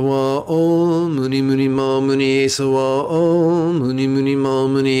Muni Sawa. Om Muni Muni Ma Muni Sawa. Om Muni Muni Ma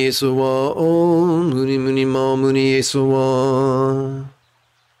Muni Sawa. Om Muni Muni Ma Muni Sawa.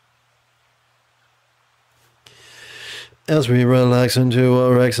 As we relax into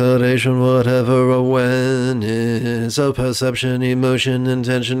our exhalation, whatever awareness of perception, emotion,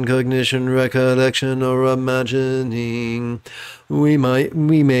 intention, cognition, recollection, or imagining we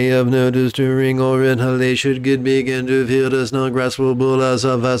may have noticed during our inhalation could begin to feel as non-graspable as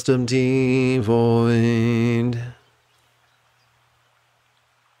a vastum void.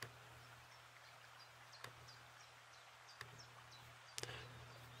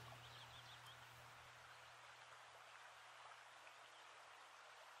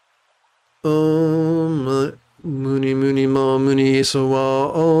 Om Muni Muni Ma Muni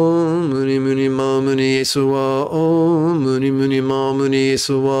Sawa. Om Muni Muni Ma Muni Sawa. Om Muni Muni Ma Muni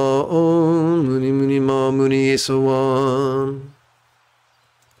Sawa. Om Muni Muni Ma Muni Sawa.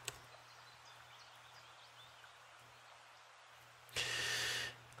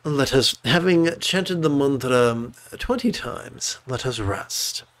 Let us, having chanted the mantra 20 times, let us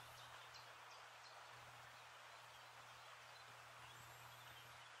rest.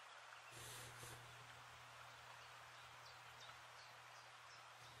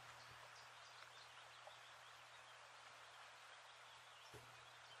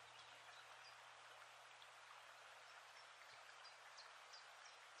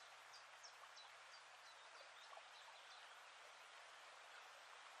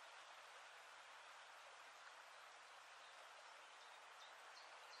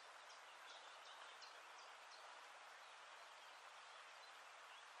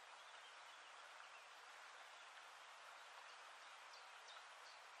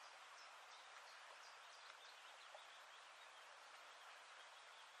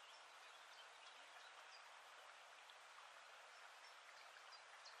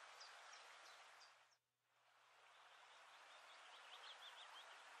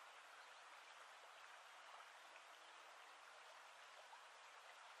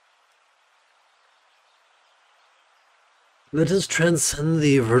 Let us transcend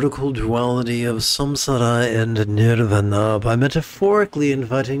the vertical duality of samsara and nirvana by metaphorically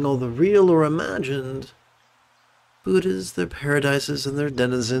inviting all the real or imagined Buddhas, their paradises, and their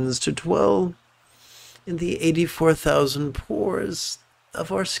denizens to dwell in the 84,000 pores of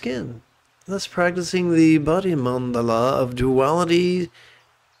our skin, thus practicing the body mandala of duality,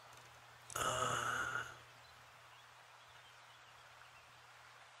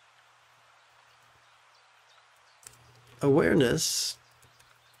 awareness,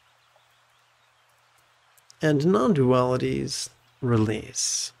 and non-duality's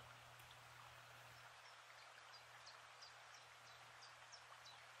release.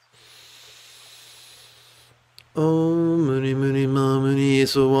 Om Muni Muni Ma Muni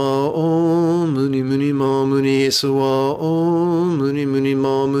Sawa. Om Muni Muni Ma Muni Sawa. Om Muni Muni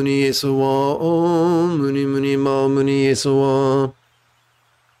Ma Muni Sawa. Om Muni Muni Ma Muni Sawa.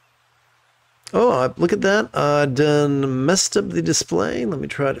 Oh, look at that. I done messed up the display. Let me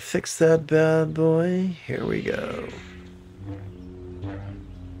try to fix that bad boy. Here we go.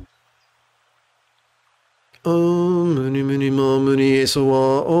 Om Muni Muni Ma Muni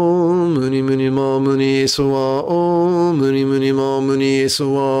Sawa. Om Muni Muni Ma Muni Sawa. Om Muni Muni Ma Muni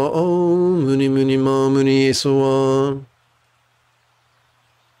Sawa. Om Muni Muni Ma Muni Sawa.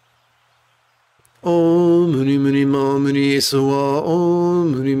 Om Muni Muni Ma Muni Sawa.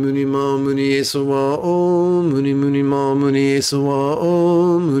 Om Muni Muni Ma Muni Sawa. Om Muni Muni Ma Muni Sawa.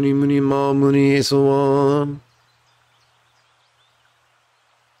 Om Muni Muni Ma Muni Sawa.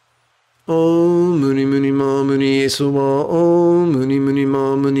 Om Muni Muni Ma Muni Sawa. Om Muni Muni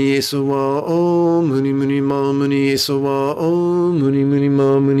Ma Muni Sawa. Om Muni Muni Ma Muni Sawa. Om Muni Muni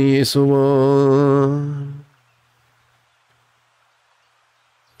Ma Muni Sawa.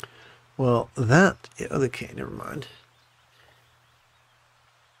 Well, that, okay, never mind.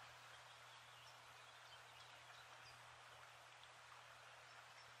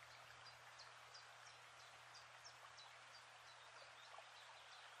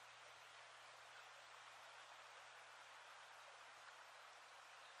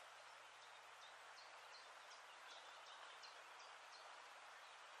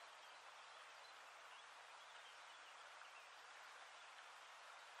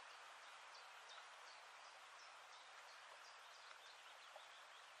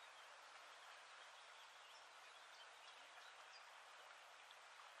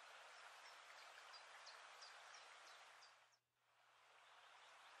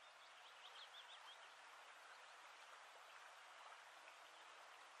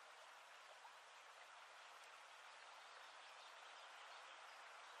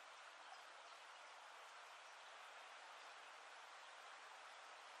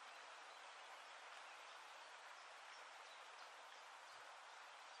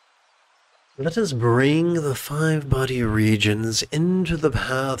 Let us bring the 5 body regions into the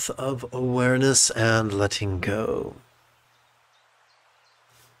path of awareness and letting go.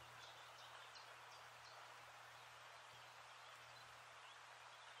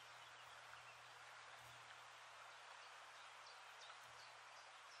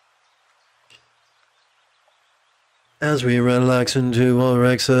 As we relax into our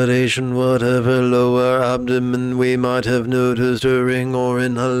exhalation, whatever lower abdomen we might have noticed during our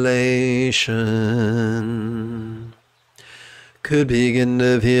inhalation could begin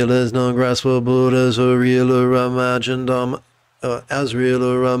to feel as non-graspable as a real or imagined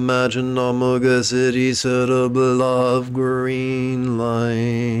omega city cerebral of green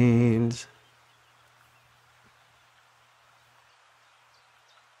light.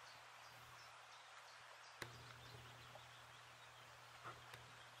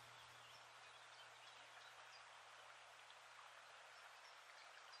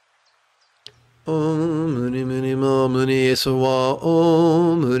 Om Muni Muni Ma Muni Sawa.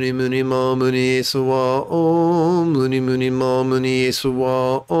 Om Muni Muni Ma Muni Sawa. Om Muni Muni Ma Muni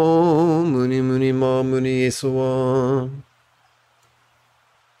Sawa. Om Muni Muni Ma Muni Sawa.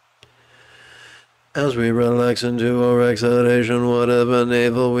 As we relax into our exhalation, whatever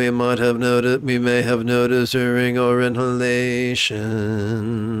navel we may have noticed during our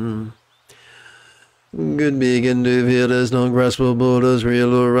inhalation could begin to feel as non-graspable as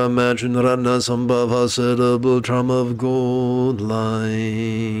real or imagined Ratna Sambhava cerebral trauma of gold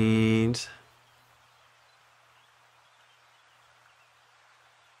light.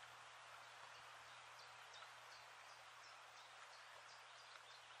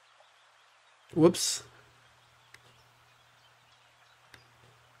 Whoops.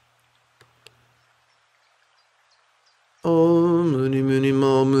 Om Muni Muni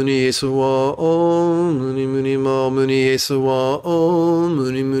Ma Muni Sawa. Om Muni Muni Ma Muni Sawa. Om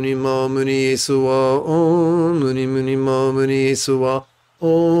Muni Muni Ma Muni Sawa. Om Muni Muni Ma Muni Sawa.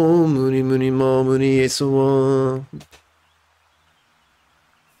 Om Muni Muni Ma Muni Sawa.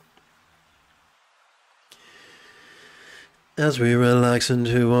 As we relax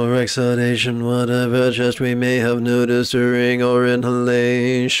into our exhalation, whatever just we may have noticed during our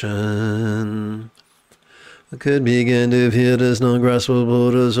inhalation could begin to feel as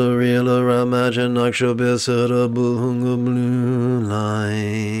non-graspable as a real or imagined Akshobhya cerebral hunger blue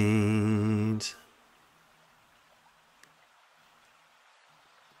light.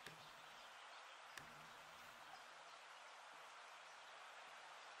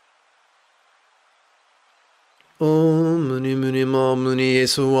 Om Muni Muni Ma Muni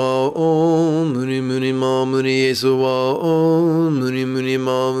Sawa. Om Muni Muni Ma Muni Sawa. Om Muni Muni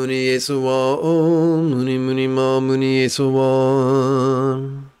Ma Muni Sawa. Om Muni Muni Ma Muni Sawa.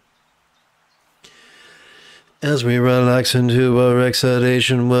 As we relax into our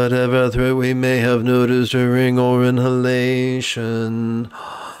exhalation, whatever threat we may have noticed during our inhalation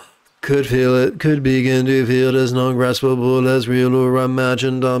could begin to feel as non-graspable as real or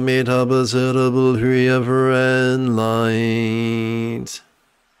imagined Amitabha cerebral free of red light.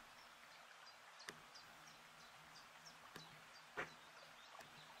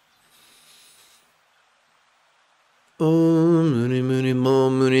 Om Muni Muni Ma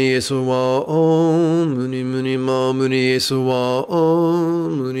Muni muni esawa om, muni muni ma muni esawa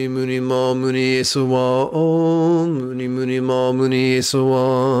om, muni muni ma muni esawa om, muni muni ma muni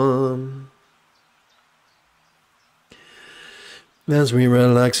esawa. As we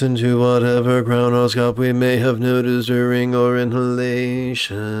relax into whatever crown or scalp we may have noticed during our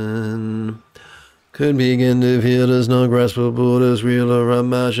inhalation, could begin to feel as non-graspable as real or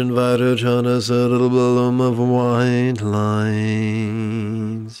imagined vital chana, a little bloom of white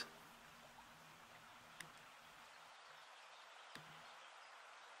light.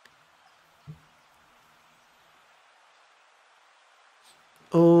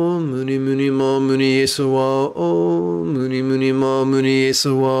 Om muni muni ma muni esawa om, muni muni ma muni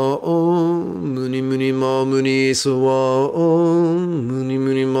esawa om, muni muni ma muni esawa om, muni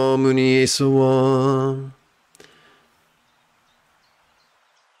muni ma muni esawa.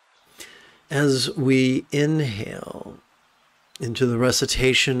 As we inhale into the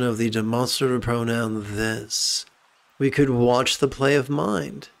recitation of the demonstrative pronoun this, we could watch the play of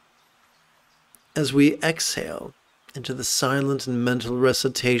mind. As we exhale into the silent and mental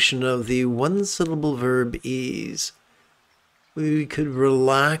recitation of the one-syllable verb ease, we could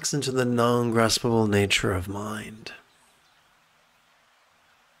relax into the non-graspable nature of mind.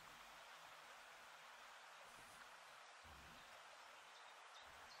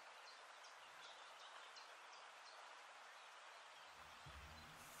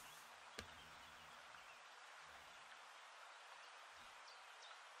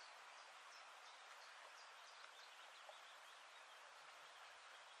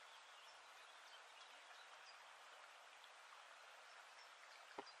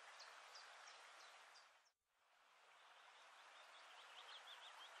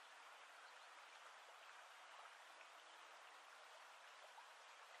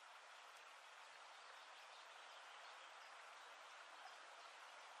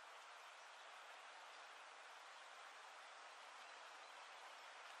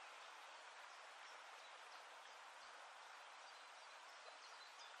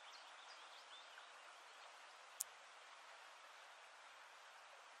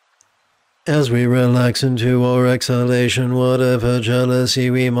 As we relax into our exhalation, whatever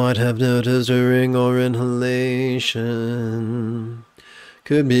jealousy we might have noticed during our inhalation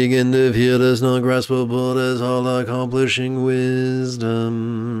could begin to feel as non-graspable as all-accomplishing wisdom.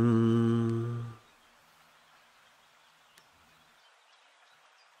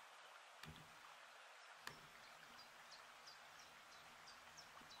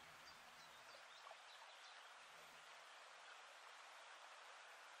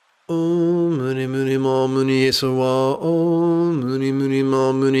 Om muni muni ma muni esawa om, muni muni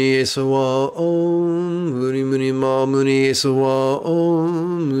ma muni esawa om, muni muni ma muni esawa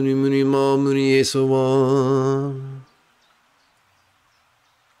om, muni muni ma muni esawa.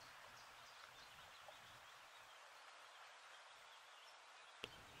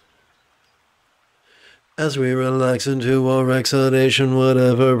 As we relax into our exhalation,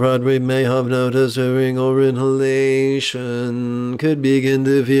 whatever pride we may have noticed during our inhalation could begin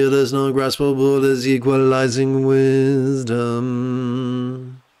to feel as non-graspable as equalizing wisdom.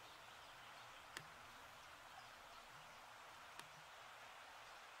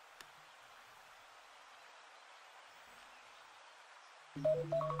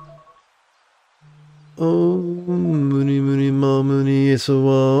 Om muni muni ma muni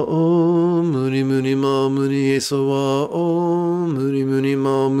esawa om, muni muni ma muni esawa om, muni muni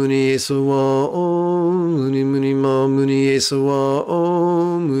ma muni esawa om, muni muni ma muni esawa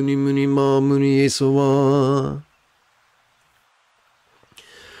om, muni muni ma muni esawa.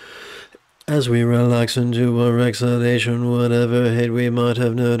 As we relax into our exhalation, whatever hate we might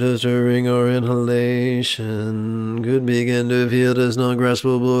have noticed during our inhalation could begin to feel as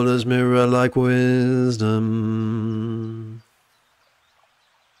non-graspable as mirror-like wisdom.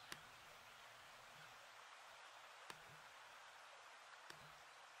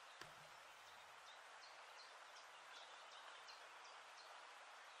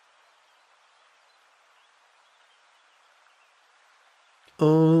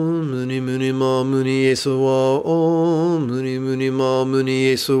 Om muni muni ma muni esawa om, muni muni ma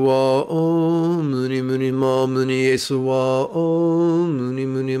muni esawa om, muni muni ma muni esawa om, muni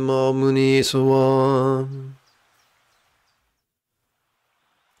muni ma muni esawa.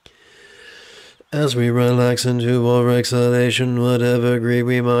 As we relax into our exhalation, whatever grief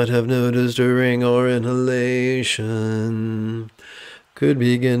we might have noticed during our inhalation could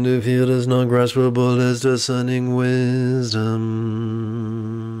begin to feel as non-graspable as descending wisdom.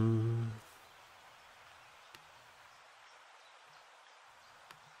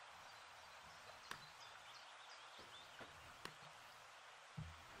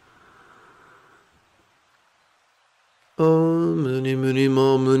 Om Muni Muni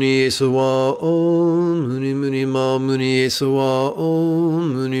Ma Muni Esawa. Om Muni Muni Ma Muni Esawa.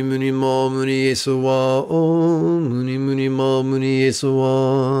 Om Muni Muni Ma Muni Esawa. Om Muni Muni Ma Muni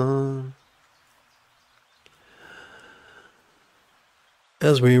Esawa.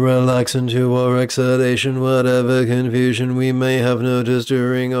 As we relax into our exhalation, whatever confusion we may have noticed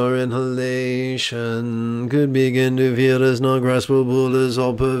during our inhalation could begin to feel as not graspable as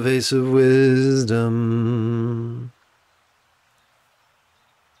all-pervasive wisdom.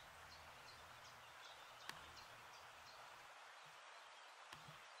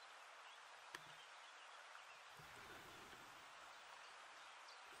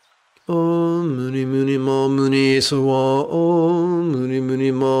 Om Muni Muni Ma Muni Esawa. Om Muni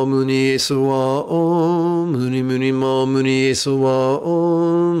Muni Ma Muni Esawa. Om Muni Muni Ma Muni Esawa.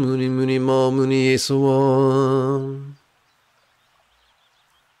 Om Muni Muni Ma Muni Esawa.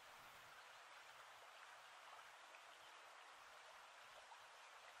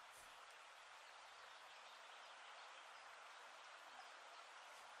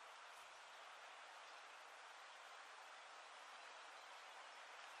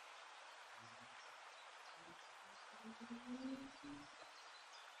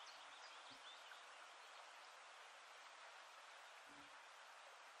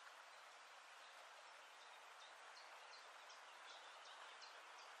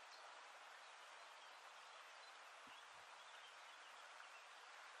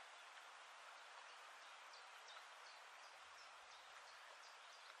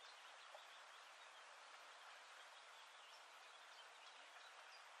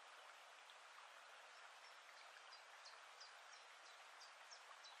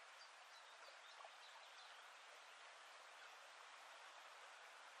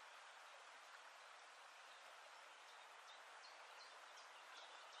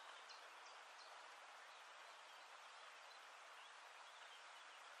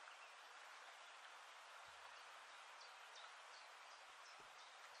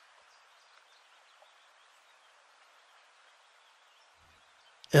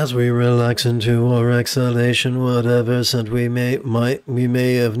 As we relax into our exhalation, whatever scent we may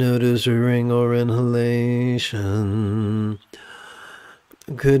have noticed during our inhalation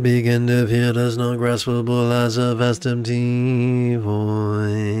could begin to feel as not graspable as a vast empty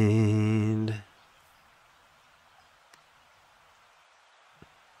void.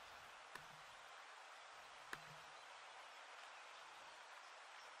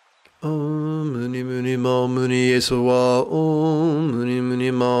 Om Muni Muni Ma Muni Esawa. Om Muni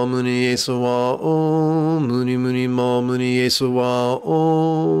Muni Ma Muni Esawa. Om Muni Muni Ma Muni Esawa.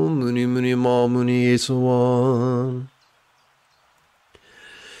 Om Muni Muni Ma Muni Esawa.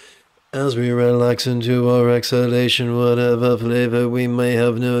 As we relax into our exhalation, whatever flavor we may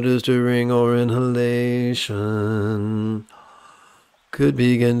have noticed during our inhalation could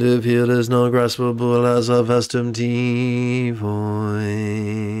begin to feel as not graspable as a vast empty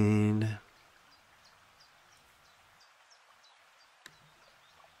void.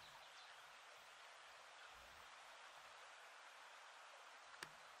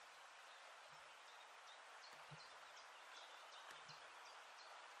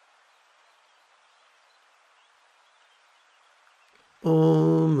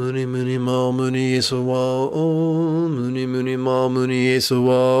 Om Muni Muni Ma Muni Esawa. Om Muni Muni Ma Muni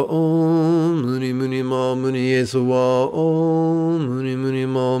Esawa. Om Muni Muni Ma Muni Esawa. Om Muni Muni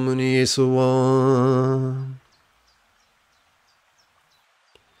Ma Muni Esawa.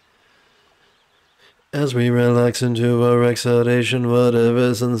 As we relax into our exhalation,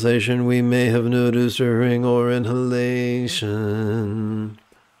 whatever sensation we may have noticed during our inhalation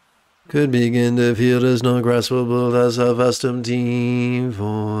could begin to feel as not graspable as a vast empty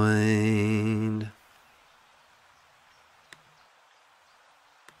void.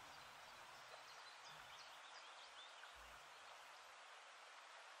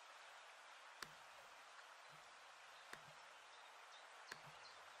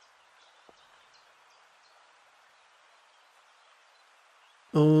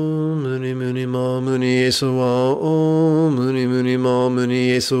 Om Muni Muni Ma Muni Esawa. Om Muni Muni Ma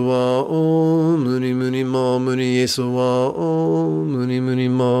Muni Esawa. Om Muni Muni Ma Muni Esawa. Om Muni Muni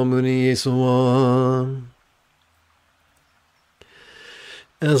Ma Muni Esawa.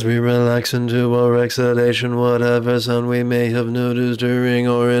 As we relax into our exhalation, whatever sound we may have noticed during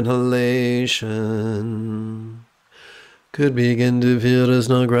our inhalation could begin to feel as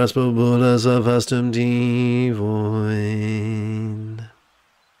not graspable as a vast empty void.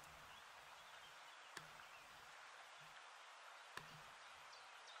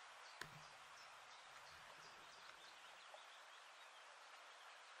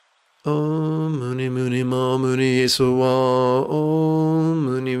 Om Muni Muni Ma Muni Yesuwa. Om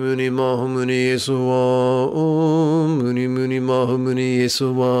Muni Muni Ma Muni Yesuwa. Om Muni Muni Ma Muni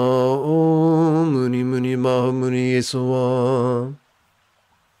Yesuwa. Om Muni Muni Ma Muni Yesuwa.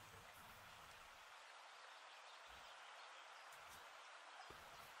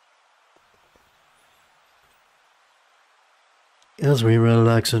 As we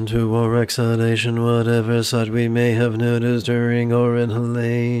relax into our exhalation, whatever sight we may have noticed during our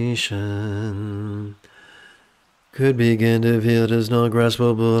inhalation could begin to feel as not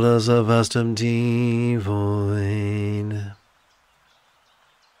graspable as a vast empty void.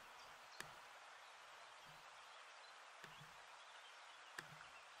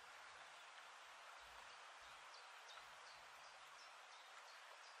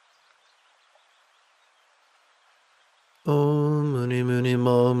 Om Muni Muni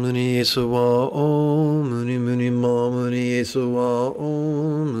Ma Muni Yesuwa. Om Muni Muni Ma Muni Yesuwa.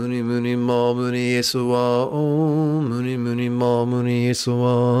 Om Muni Muni Ma Muni Yesuwa. Om Muni Muni Ma Muni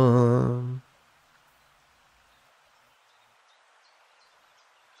Yesuwa.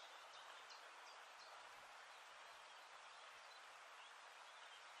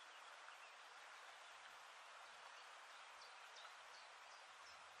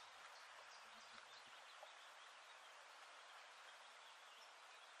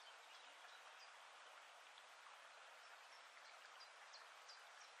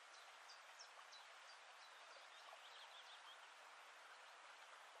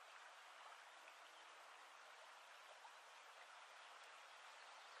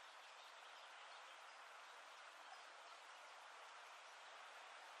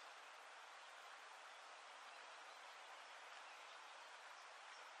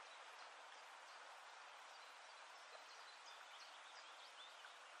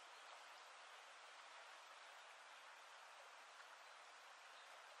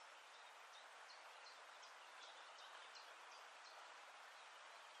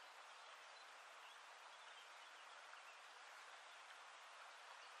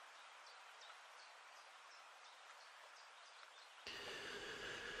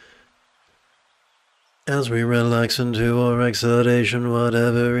 As we relax into our exhalation,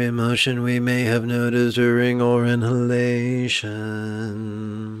 whatever emotion we may have noticed during our inhalation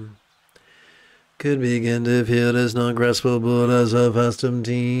could begin to feel as not graspable as a vast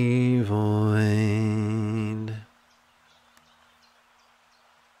empty void.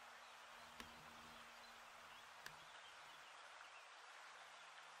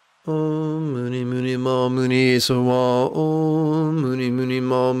 Om Muni Muni Ma Muni Yesuwa. Om Muni Muni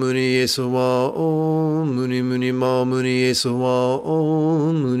Ma Muni Yesuwa. Om Muni Muni Ma Muni Yesuwa.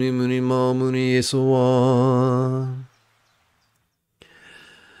 Om Muni Muni Ma Muni Yesuwa.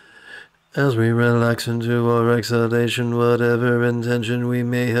 As we relax into our exhalation, whatever intention we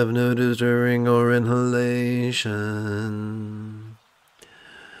may have noticed during our inhalation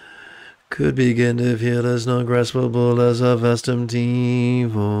could begin to feel as not graspable as a vast empty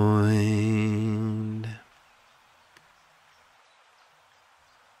void.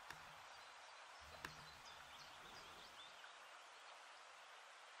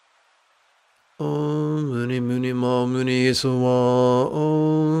 Om Muni Muni Ma Muni Yesuwa.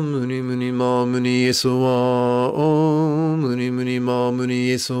 Om Muni Muni Ma Muni Yesuwa. Om Muni Muni Ma Muni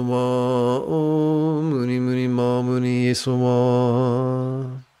Yesuwa. Om Muni Muni Ma Muni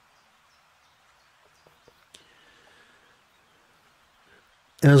Yesuwa.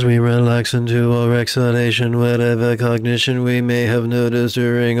 As we relax into our exhalation, whatever cognition we may have noticed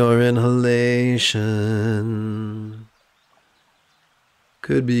during our inhalation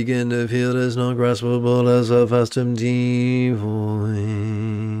could begin to feel as not graspable as a vast empty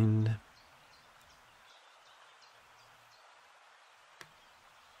void.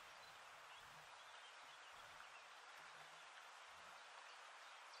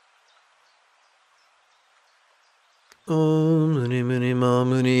 Om Muni Muni Ma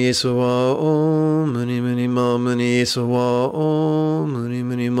Muni Yesuwa. Om Muni Muni Ma Muni Yesuwa. Om Muni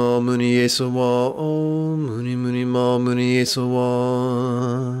Muni Ma Muni Yesuwa. Om Muni Muni Ma Muni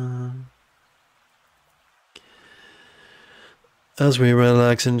Yesuwa. As we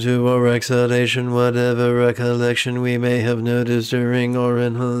relax into our exhalation, whatever recollection we may have noticed during our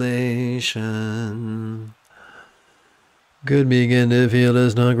inhalation could begin to feel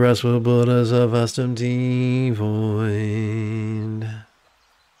as not graspable as a vast empty void.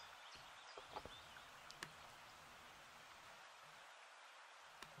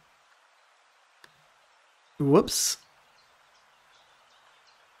 Whoops.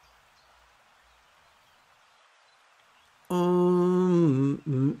 Om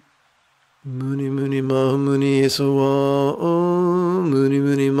Muni Muni Ma Muni Yesuwa. Om Muni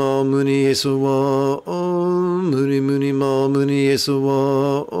Muni Ma ma muni esawa. Om muni muni ma muni esawa.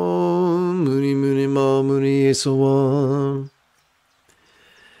 Om muni muni ma muni esawa.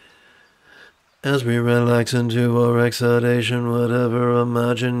 As we relax into our exhalation, whatever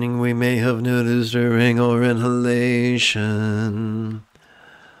imagining we may have noticed during our inhalation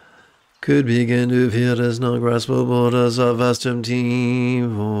could begin to feel as non-graspable as a vast empty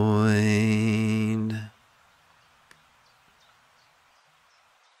void.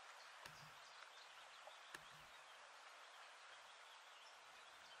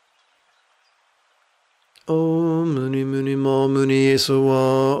 Om muni muni ma muni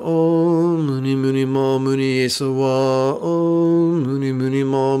esawa. Om muni muni ma muni esawa. Om muni muni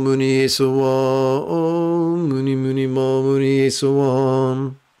ma muni esawa. Om muni muni ma muni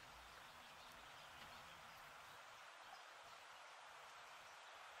esawa.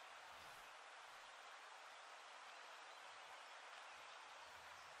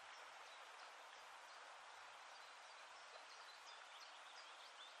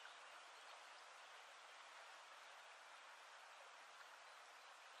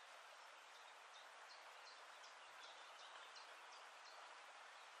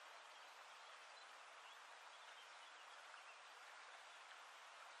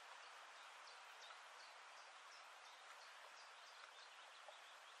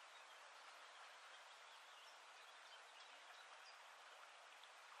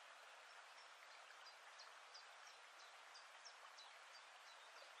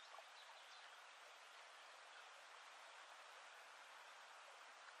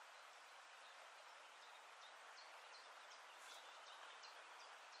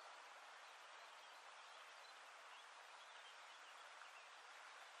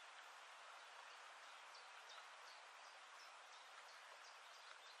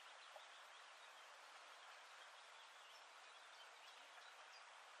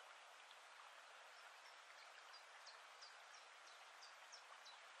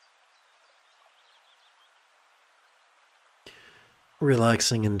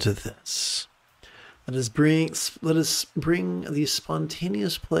 Relaxing into this. Let us bring the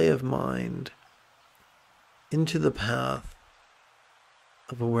spontaneous play of mind into the path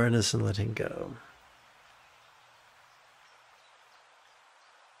of awareness and letting go.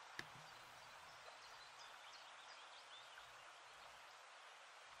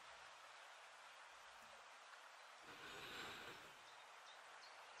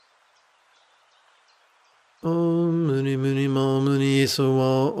 Om muni muni ma muni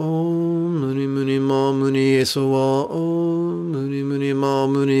esawa. Om muni muni ma muni esawa. Om muni muni ma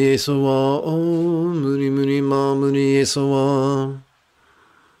muni esawa. Om muni muni ma muni esawa.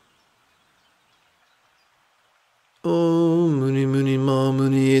 Om muni muni ma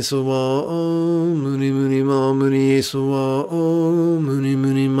muni esawa. Om muni muni ma muni esawa. Om muni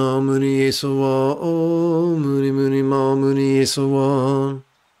muni ma muni esawa. Om muni muni ma muni esawa.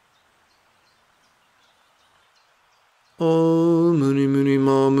 Om muni muni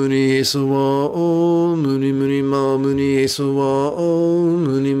ma muni esawa. Om muni muni ma muni esawa.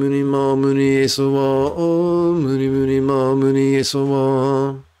 Om muni muni ma muni esawa. Om muni muni ma muni esawa.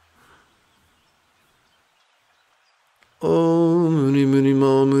 Om muni muni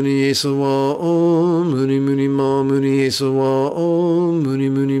ma muni esawa. Om muni muni ma muni esawa. Om muni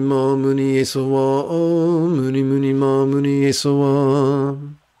muni ma muni esawa. Om muni muni ma muni esawa.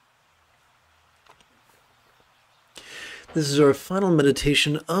 This is our final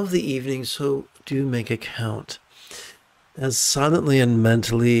meditation of the evening, so do make a count. As silently and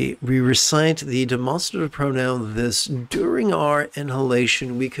mentally we recite the demonstrative pronoun this during our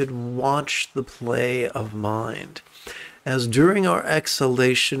inhalation, we could watch the play of mind. As during our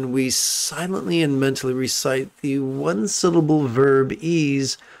exhalation, we silently and mentally recite the one-syllable verb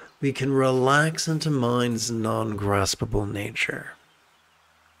ease, we can relax into mind's non-graspable nature.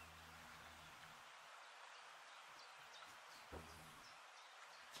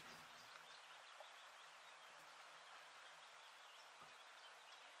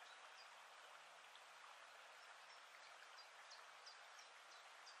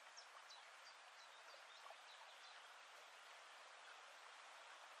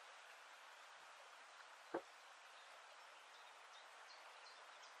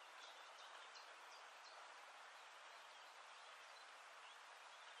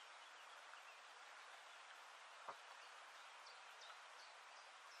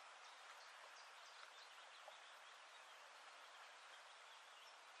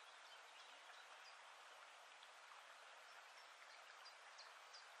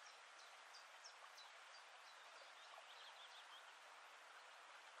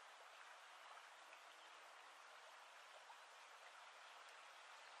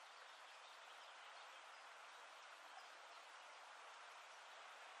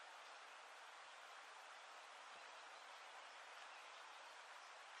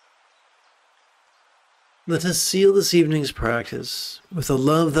 Let us seal this evening's practice with a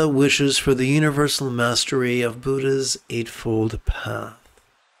love that wishes for the universal mastery of Buddha's Eightfold Path.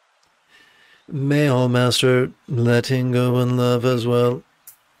 May all master letting go and love as well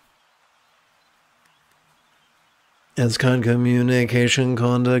as kind communication,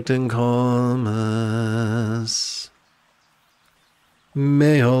 conduct, and calmness.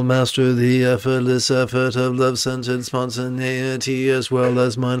 May all master the effortless effort of love-centered spontaneity as well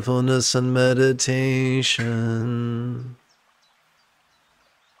as mindfulness and meditation.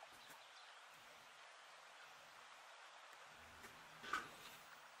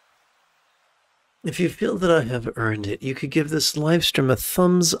 If you feel that I have earned it, you could give this live stream a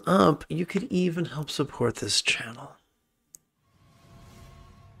thumbs up. You could even help support this channel.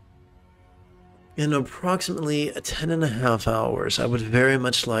 In approximately 10.5 hours, I would very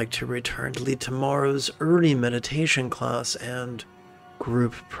much like to return to lead tomorrow's early meditation class and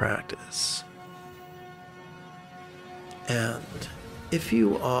group practice. And if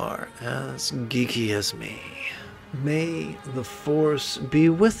you are as geeky as me, may the Force be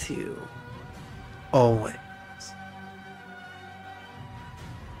with you always.